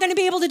not going to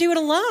be able to do it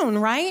alone,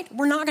 right?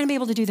 We're not going to be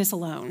able to do this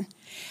alone.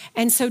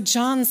 And so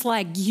John's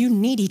like, you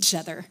need each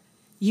other.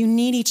 You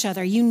need each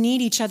other. You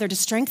need each other to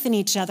strengthen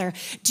each other.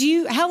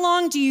 How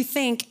long do you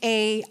think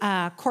a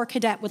Corps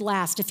cadet would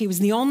last if he was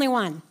the only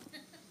one?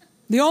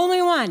 The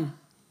only one?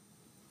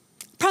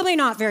 Probably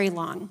not very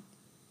long.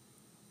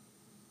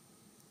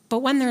 But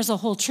when there's a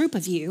whole troop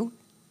of you,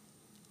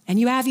 and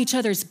you have each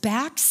other's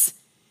backs,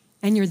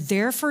 and you're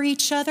there for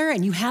each other,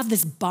 and you have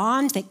this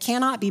bond that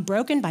cannot be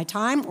broken by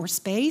time or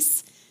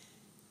space,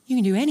 you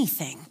can do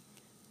anything.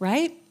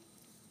 right?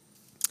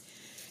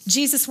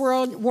 Jesus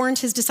warned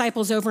his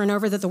disciples over and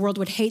over that the world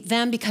would hate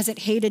them because it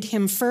hated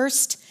him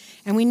first.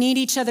 And we need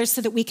each other so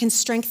that we can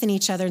strengthen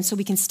each other and so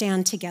we can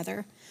stand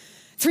together.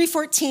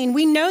 3:14,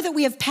 we know that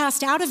we have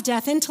passed out of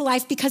death into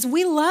life because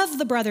we love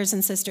the brothers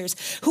and sisters.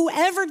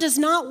 Whoever does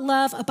not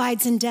love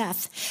abides in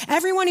death.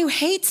 Everyone who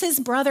hates his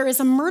brother is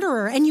a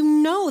murderer, and you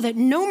know that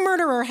no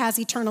murderer has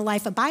eternal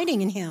life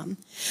abiding in him.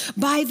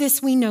 By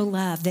this we know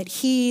love, that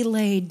he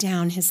laid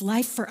down his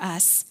life for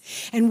us,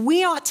 and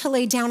we ought to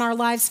lay down our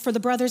lives for the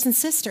brothers and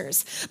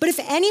sisters. But if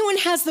anyone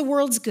has the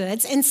world's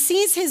goods and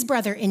sees his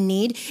brother in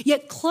need,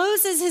 yet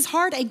closes his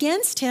heart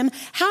against him,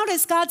 how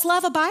does God's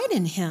love abide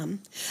in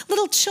him?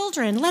 Little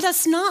children, let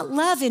us not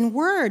love in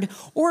word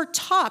or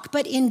talk,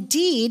 but in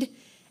deed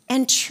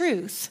and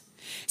truth.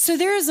 So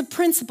there is a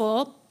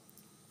principle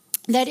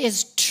that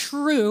is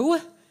true,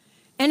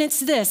 and it's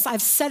this.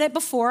 I've said it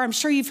before. I'm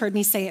sure you've heard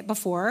me say it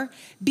before.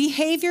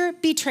 Behavior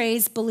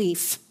betrays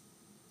belief.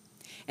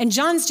 And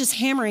John's just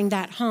hammering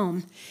that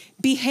home.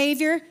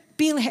 Behavior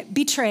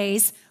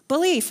betrays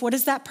belief. What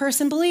does that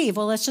person believe?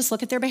 Well, let's just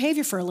look at their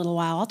behavior for a little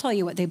while. I'll tell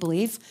you what they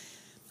believe.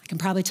 I can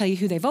probably tell you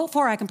who they vote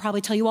for. I can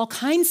probably tell you all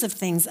kinds of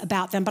things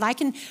about them. But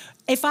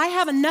if I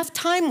have enough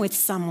time with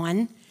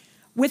someone,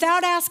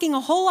 without asking a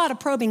whole lot of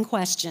probing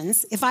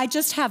questions, if I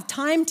just have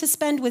time to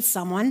spend with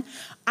someone,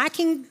 I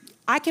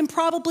can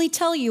probably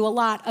tell you a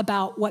lot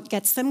about what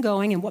gets them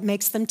going and what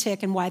makes them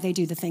tick and why they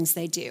do the things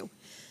they do.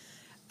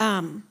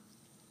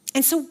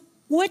 And so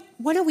what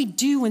do we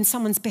do when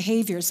someone's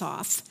behavior's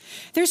off?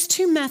 There's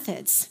two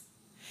methods.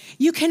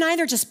 You can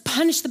either just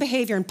punish the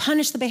behavior and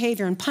punish the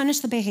behavior and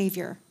punish the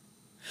behavior,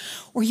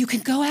 or you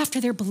can go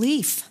after their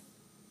belief.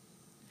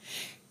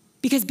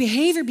 Because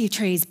behavior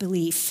betrays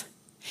belief.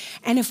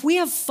 And if we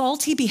have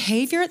faulty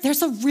behavior,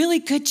 there's a really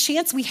good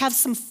chance we have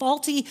some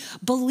faulty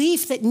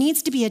belief that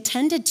needs to be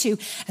attended to.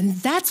 And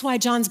that's why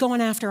John's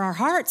going after our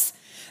hearts.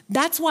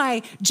 That's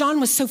why John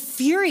was so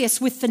furious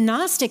with the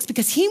Gnostics,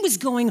 because he was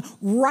going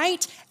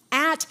right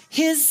at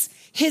his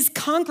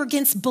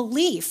congregants'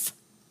 belief.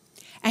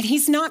 And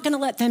he's not going to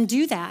let them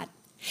do that.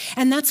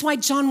 And that's why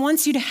John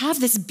wants you to have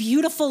this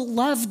beautiful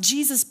love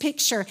Jesus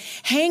picture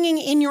hanging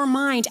in your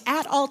mind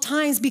at all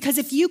times, because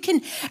if you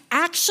can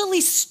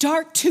actually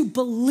start to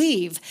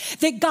believe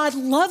that God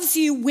loves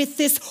you with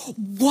this,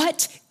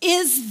 what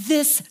is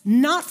this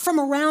not from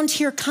around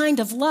here kind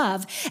of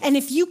love, and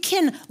if you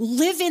can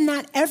live in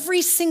that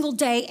every single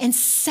day and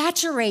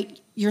saturate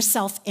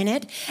yourself in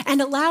it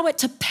and allow it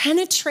to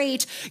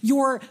penetrate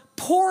your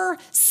poor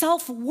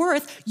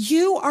self-worth,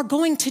 you are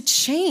going to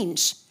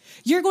change.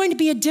 You're going to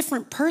be a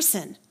different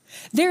person.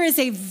 There's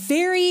a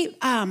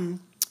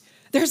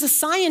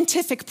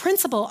scientific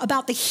principle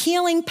about the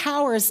healing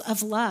powers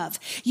of love.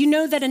 You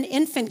know that an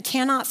infant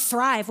cannot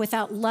thrive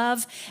without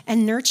love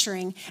and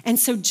nurturing. And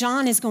so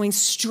John is going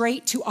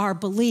straight to our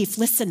belief.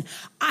 Listen,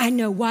 I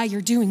know why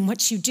you're doing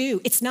what you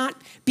do. It's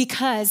not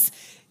because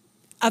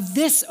of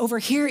this over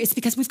here. It's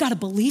because we've got a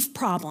belief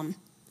problem.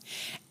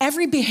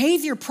 Every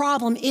behavior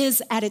problem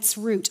is at its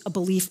root a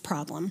belief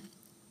problem.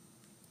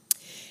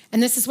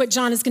 And this is what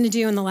John is going to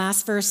do in the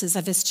last verses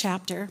of this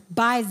chapter.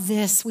 By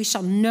this we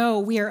shall know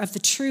we are of the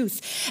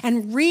truth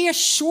and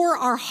reassure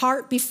our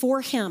heart before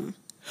him.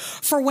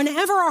 For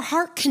whenever our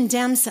heart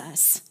condemns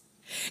us,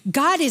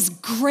 God is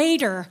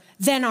greater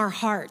than our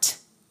heart,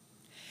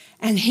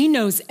 and he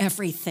knows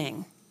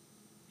everything.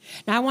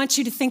 Now I want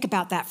you to think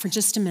about that for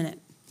just a minute.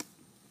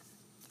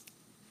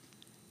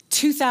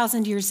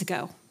 2,000 years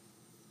ago,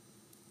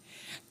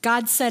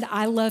 God said,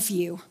 I love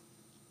you,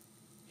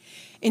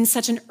 in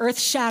such an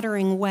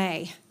earth-shattering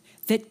way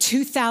that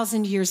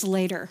 2,000 years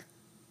later,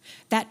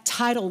 that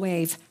tidal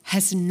wave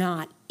has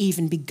not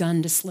even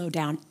begun to slow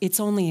down. It's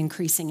only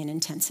increasing in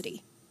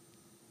intensity.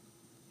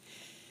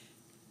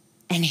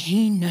 And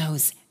he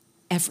knows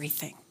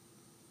everything.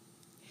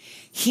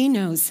 He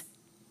knows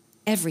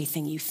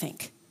everything you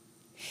think.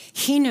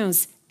 He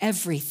knows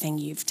everything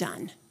you've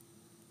done.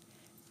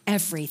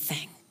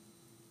 Everything.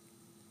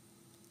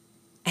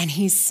 And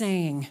he's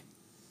saying,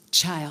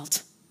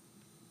 child,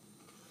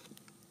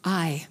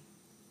 I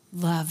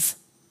love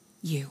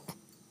you.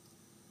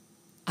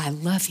 I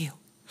love you.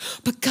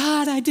 But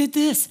God, I did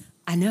this.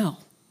 I know.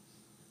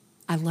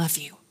 I love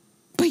you.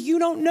 But you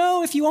don't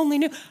know if you only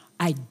knew.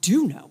 I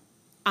do know.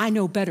 I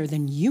know better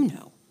than you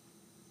know.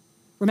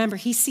 Remember,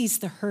 he sees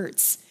the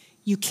hurts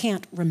you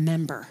can't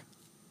remember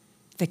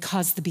that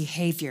cause the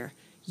behavior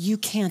you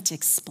can't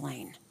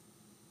explain.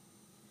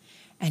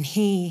 And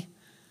he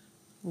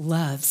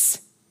loves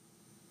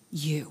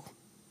you.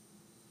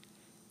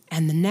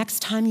 And the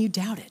next time you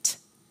doubt it,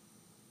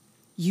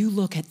 you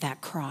look at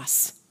that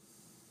cross,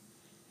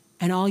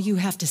 and all you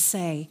have to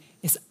say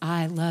is,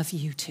 I love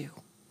you too.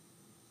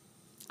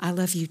 I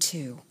love you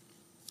too.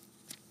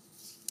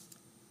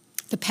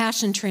 The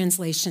Passion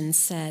Translation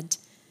said,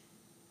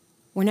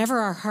 whenever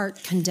our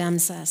heart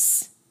condemns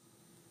us,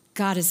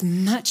 God is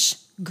much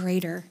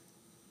greater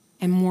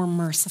and more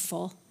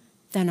merciful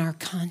than our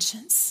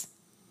conscience.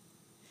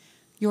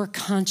 Your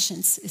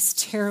conscience is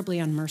terribly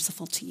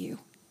unmerciful to you.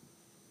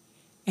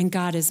 And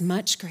God is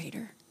much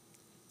greater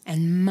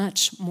and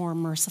much more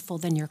merciful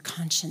than your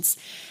conscience.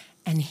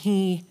 And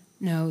he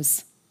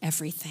knows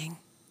everything.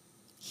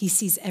 He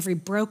sees every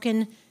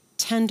broken,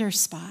 tender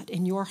spot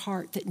in your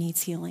heart that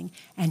needs healing,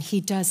 and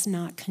he does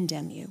not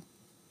condemn you.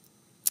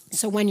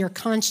 So when your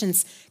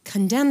conscience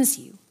condemns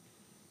you,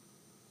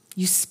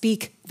 you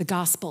speak the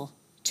gospel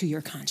to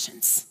your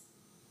conscience.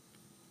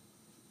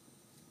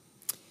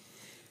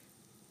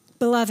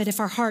 Beloved, if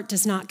our heart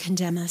does not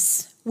condemn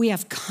us, we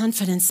have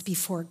confidence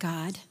before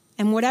God.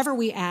 And whatever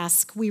we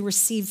ask, we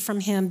receive from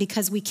him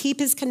because we keep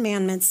his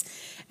commandments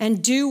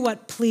and do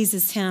what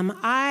pleases him.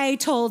 I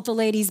told the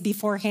ladies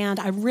beforehand,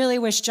 I really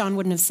wish John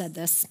wouldn't have said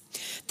this.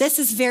 This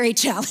is very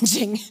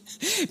challenging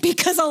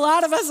because a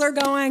lot of us are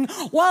going,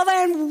 well,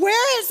 then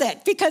where is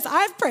it? Because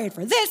I've prayed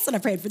for this and I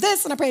prayed for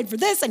this and I prayed for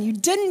this and you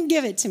didn't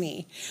give it to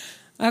me.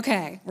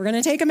 Okay, we're going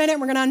to take a minute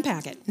and we're going to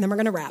unpack it and then we're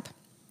going to wrap.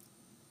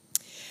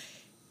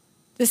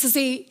 This is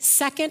a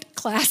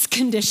second-class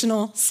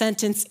conditional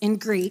sentence in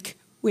Greek,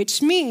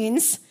 which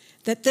means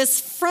that this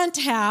front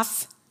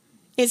half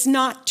is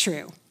not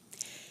true.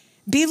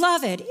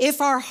 Beloved,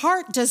 if our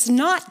heart does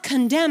not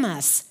condemn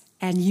us,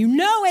 and you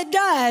know it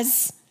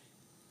does,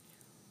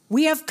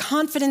 we have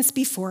confidence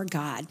before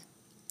God.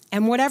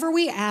 And whatever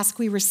we ask,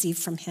 we receive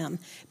from him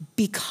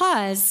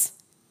because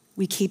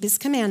we keep his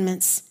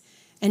commandments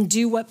and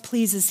do what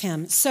pleases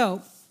him.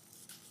 So,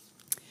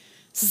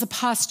 this is a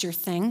posture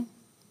thing.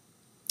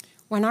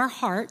 When our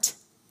heart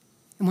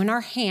and when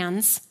our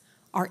hands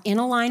are in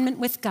alignment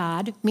with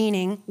God,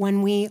 meaning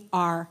when we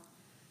are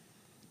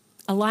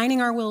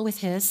aligning our will with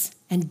his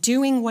and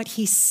doing what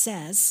he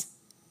says,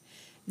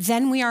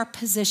 then we are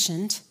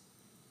positioned,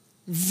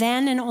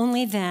 then and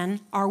only then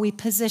are we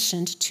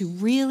positioned to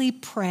really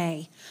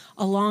pray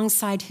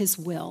alongside his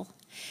will.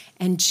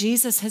 And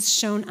Jesus has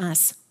shown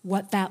us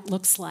what that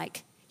looks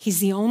like.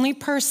 He's the only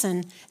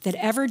person that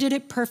ever did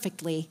it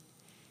perfectly,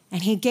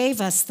 and he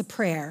gave us the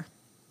prayer.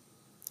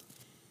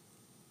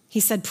 He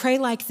said, pray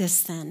like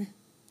this then.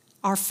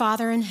 Our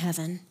Father in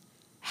heaven,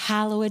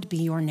 hallowed be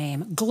your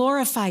name.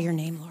 Glorify your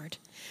name, Lord.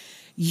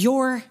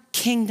 Your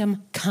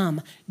kingdom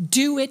come.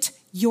 Do it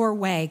your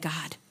way,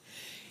 God.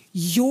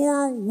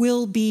 Your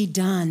will be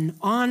done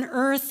on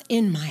earth,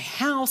 in my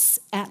house,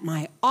 at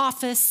my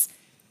office.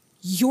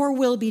 Your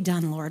will be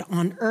done, Lord,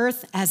 on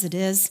earth as it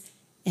is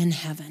in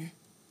heaven.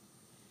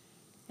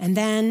 And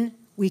then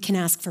we can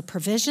ask for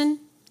provision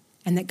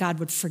and that God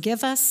would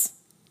forgive us.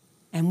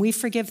 And we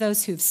forgive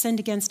those who have sinned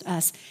against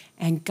us.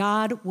 And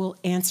God will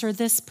answer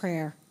this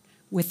prayer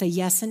with a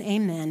yes and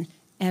amen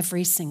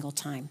every single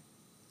time.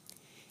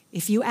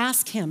 If you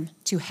ask him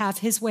to have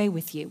his way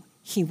with you,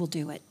 he will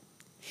do it.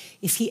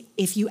 If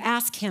you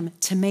ask him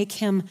to make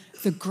him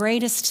the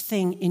greatest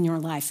thing in your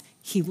life,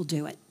 he will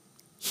do it.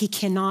 He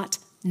cannot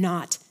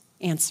not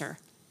answer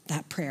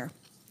that prayer.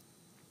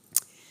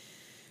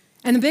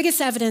 And the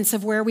biggest evidence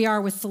of where we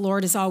are with the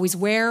Lord is always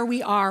where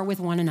we are with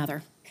one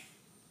another.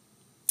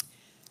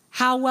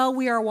 How well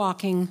we are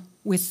walking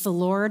with the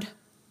Lord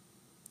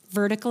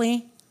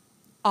vertically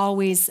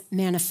always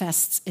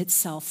manifests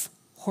itself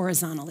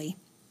horizontally.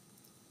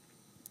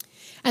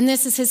 And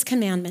this is his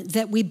commandment,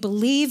 that we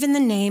believe in the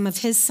name of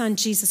his Son,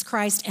 Jesus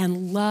Christ,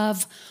 and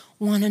love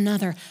one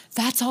another.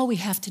 That's all we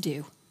have to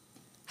do.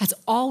 That's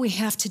all we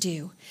have to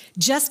do,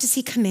 just as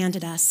he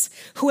commanded us.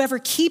 Whoever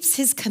keeps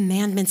his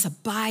commandments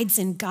abides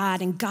in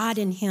God and God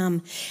in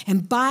him.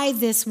 And by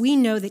this we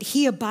know that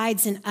he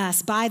abides in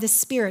us by the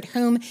Spirit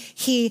whom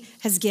he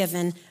has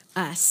given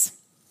us.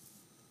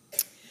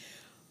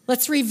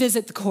 Let's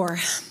revisit the core.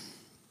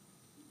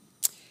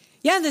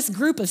 Yeah, this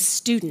group of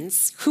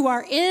students who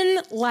are in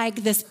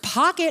like this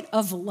pocket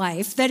of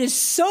life that is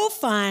so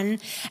fun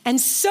and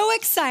so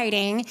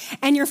exciting,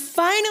 and you're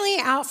finally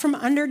out from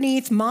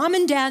underneath mom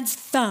and dad's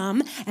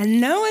thumb,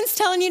 and no one's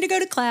telling you to go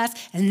to class,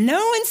 and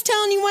no one's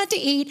telling you what to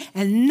eat,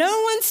 and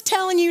no one's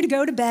telling you to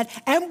go to bed.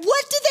 And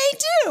what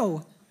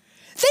do?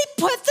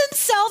 They put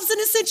themselves in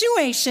a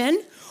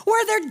situation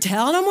where they're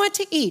telling them what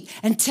to eat,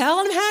 and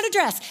telling them how to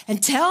dress,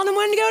 and telling them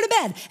when to go to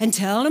bed, and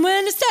telling them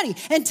when to study,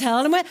 and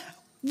telling them when...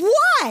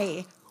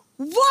 Why?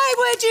 Why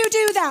would you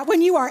do that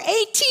when you are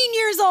 18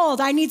 years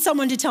old? I need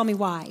someone to tell me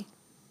why.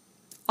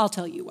 I'll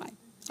tell you why.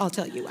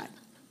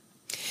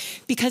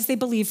 Because they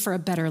believe for a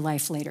better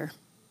life later.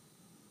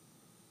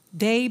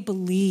 They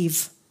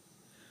believe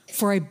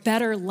for a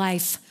better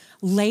life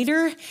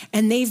later,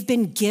 and they've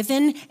been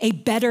given a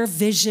better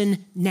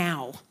vision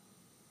now.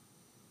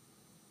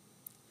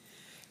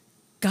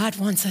 God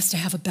wants us to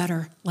have a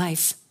better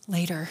life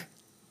later.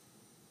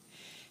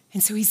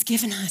 And so he's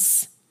given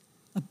us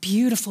a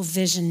beautiful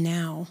vision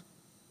now.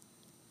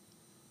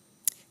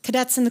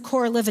 Cadets in the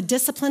Corps live a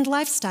disciplined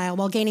lifestyle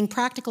while gaining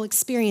practical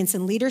experience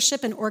in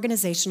leadership and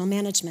organizational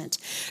management.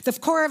 The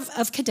Corps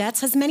of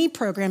Cadets has many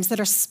programs that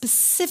are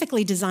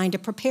specifically designed to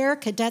prepare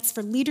cadets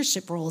for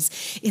leadership roles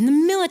in the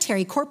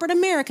military, corporate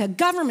America,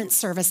 government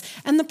service,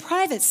 and the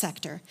private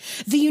sector.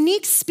 The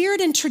unique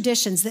spirit and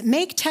traditions that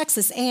make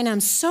Texas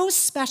A&M so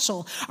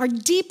special are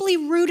deeply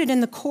rooted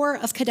in the Corps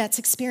of Cadets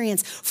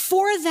experience.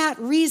 For that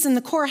reason,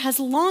 the Corps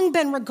has long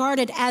been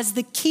regarded as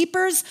the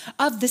keepers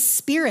of the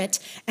spirit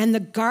and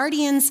the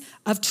guardians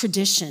of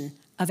tradition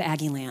of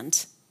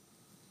Aggieland.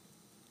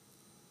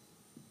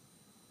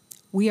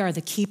 We are the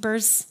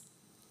keepers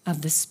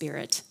of the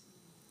spirit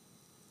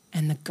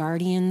and the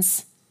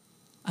guardians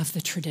of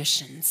the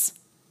traditions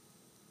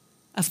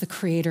of the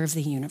creator of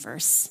the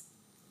universe.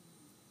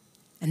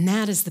 And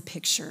that is the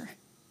picture.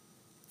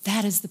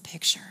 That is the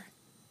picture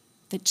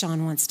that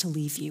John wants to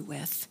leave you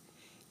with.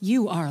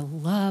 You are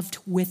loved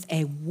with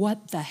a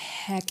what the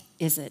heck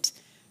is it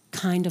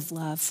kind of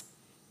love.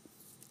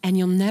 And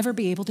you'll never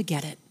be able to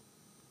get it.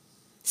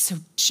 So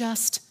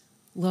just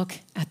look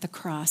at the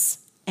cross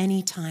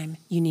anytime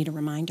you need a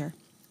reminder.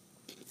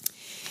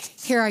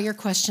 Here are your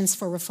questions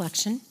for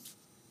reflection.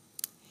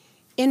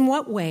 In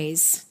what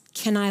ways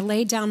can I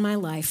lay down my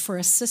life for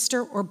a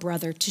sister or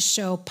brother to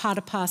show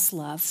patapos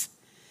love?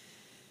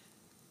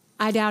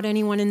 I doubt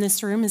anyone in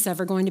this room is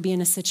ever going to be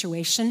in a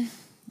situation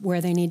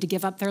where they need to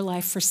give up their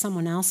life for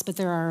someone else, but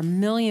there are a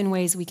million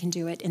ways we can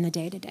do it in the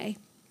day-to-day.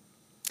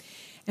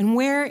 And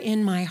where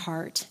in my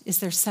heart is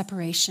there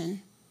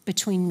separation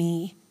between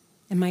me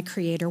and my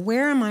Creator?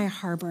 Where am I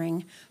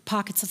harboring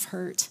pockets of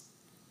hurt,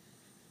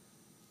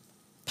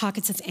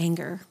 pockets of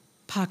anger,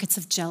 pockets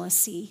of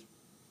jealousy,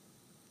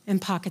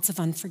 and pockets of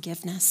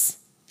unforgiveness?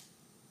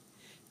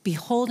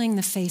 Beholding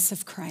the face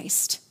of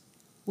Christ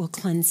will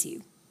cleanse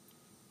you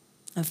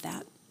of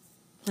that.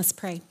 Let's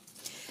pray.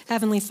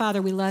 Heavenly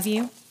Father, we love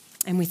you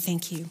and we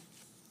thank you.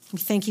 We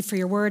thank you for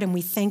your word, and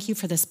we thank you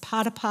for this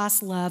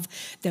patapos love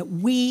that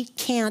we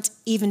can't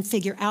even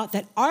figure out,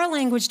 that our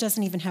language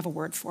doesn't even have a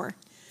word for.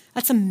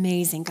 That's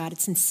amazing, God.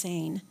 It's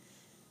insane.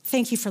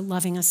 Thank you for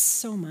loving us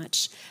so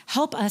much.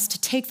 Help us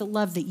to take the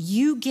love that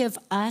you give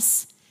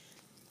us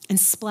and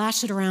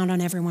splash it around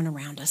on everyone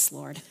around us,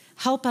 Lord.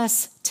 Help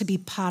us to be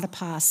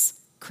patapos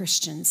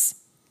Christians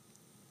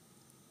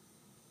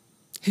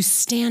who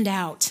stand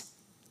out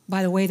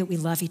by the way that we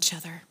love each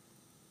other.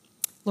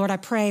 Lord, I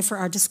pray for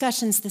our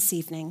discussions this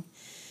evening,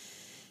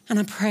 and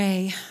I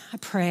pray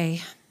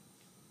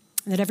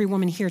that every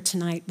woman here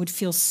tonight would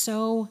feel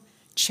so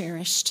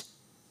cherished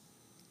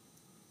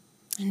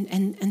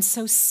and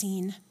so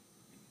seen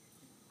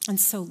and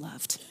so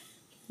loved.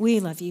 We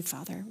love you,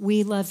 Father.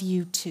 We love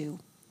you too.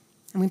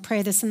 And we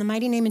pray this in the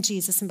mighty name of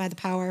Jesus and by the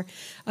power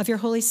of your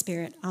Holy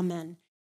Spirit. Amen.